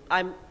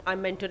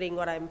mentoring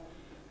or I'm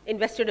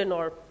invested in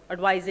or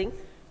advising,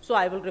 so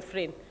I will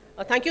refrain.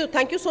 Thank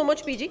you so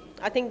much, PG.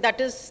 I think that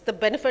is the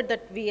benefit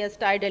that we as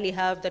TIE Delhi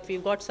have, that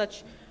we've got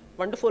such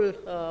wonderful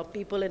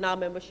people in our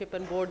membership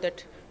and board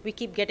that we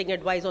keep getting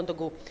advice on the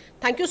go.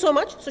 Thank you so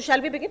much. So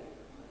shall we begin?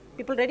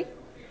 People ready?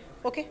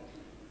 Okay.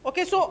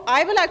 Okay, so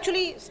I will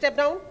actually step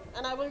down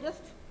and I will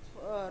just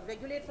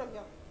regulate from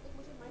here.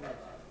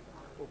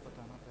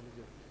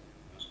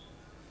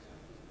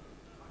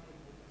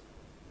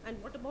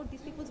 And what about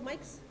these people's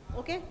mics?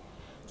 Okay.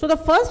 So the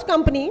first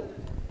company,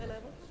 and I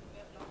will.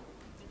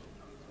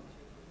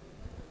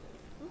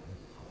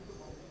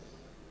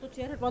 So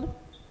chair at one.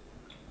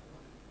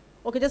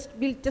 Okay,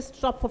 we'll just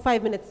stop for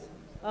 5 minutes.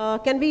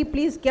 Can we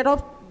please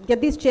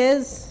get these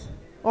chairs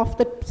off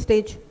the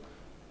stage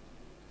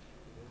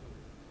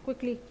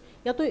quickly?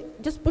 Yeah, so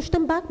just push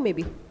them back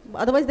maybe.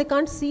 Otherwise they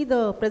can't see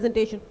the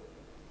presentation.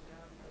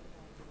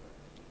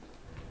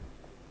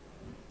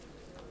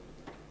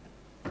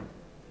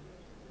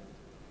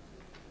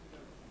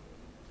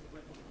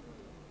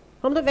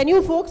 From the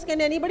venue folks, can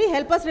anybody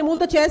help us remove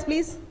the chairs,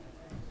 please?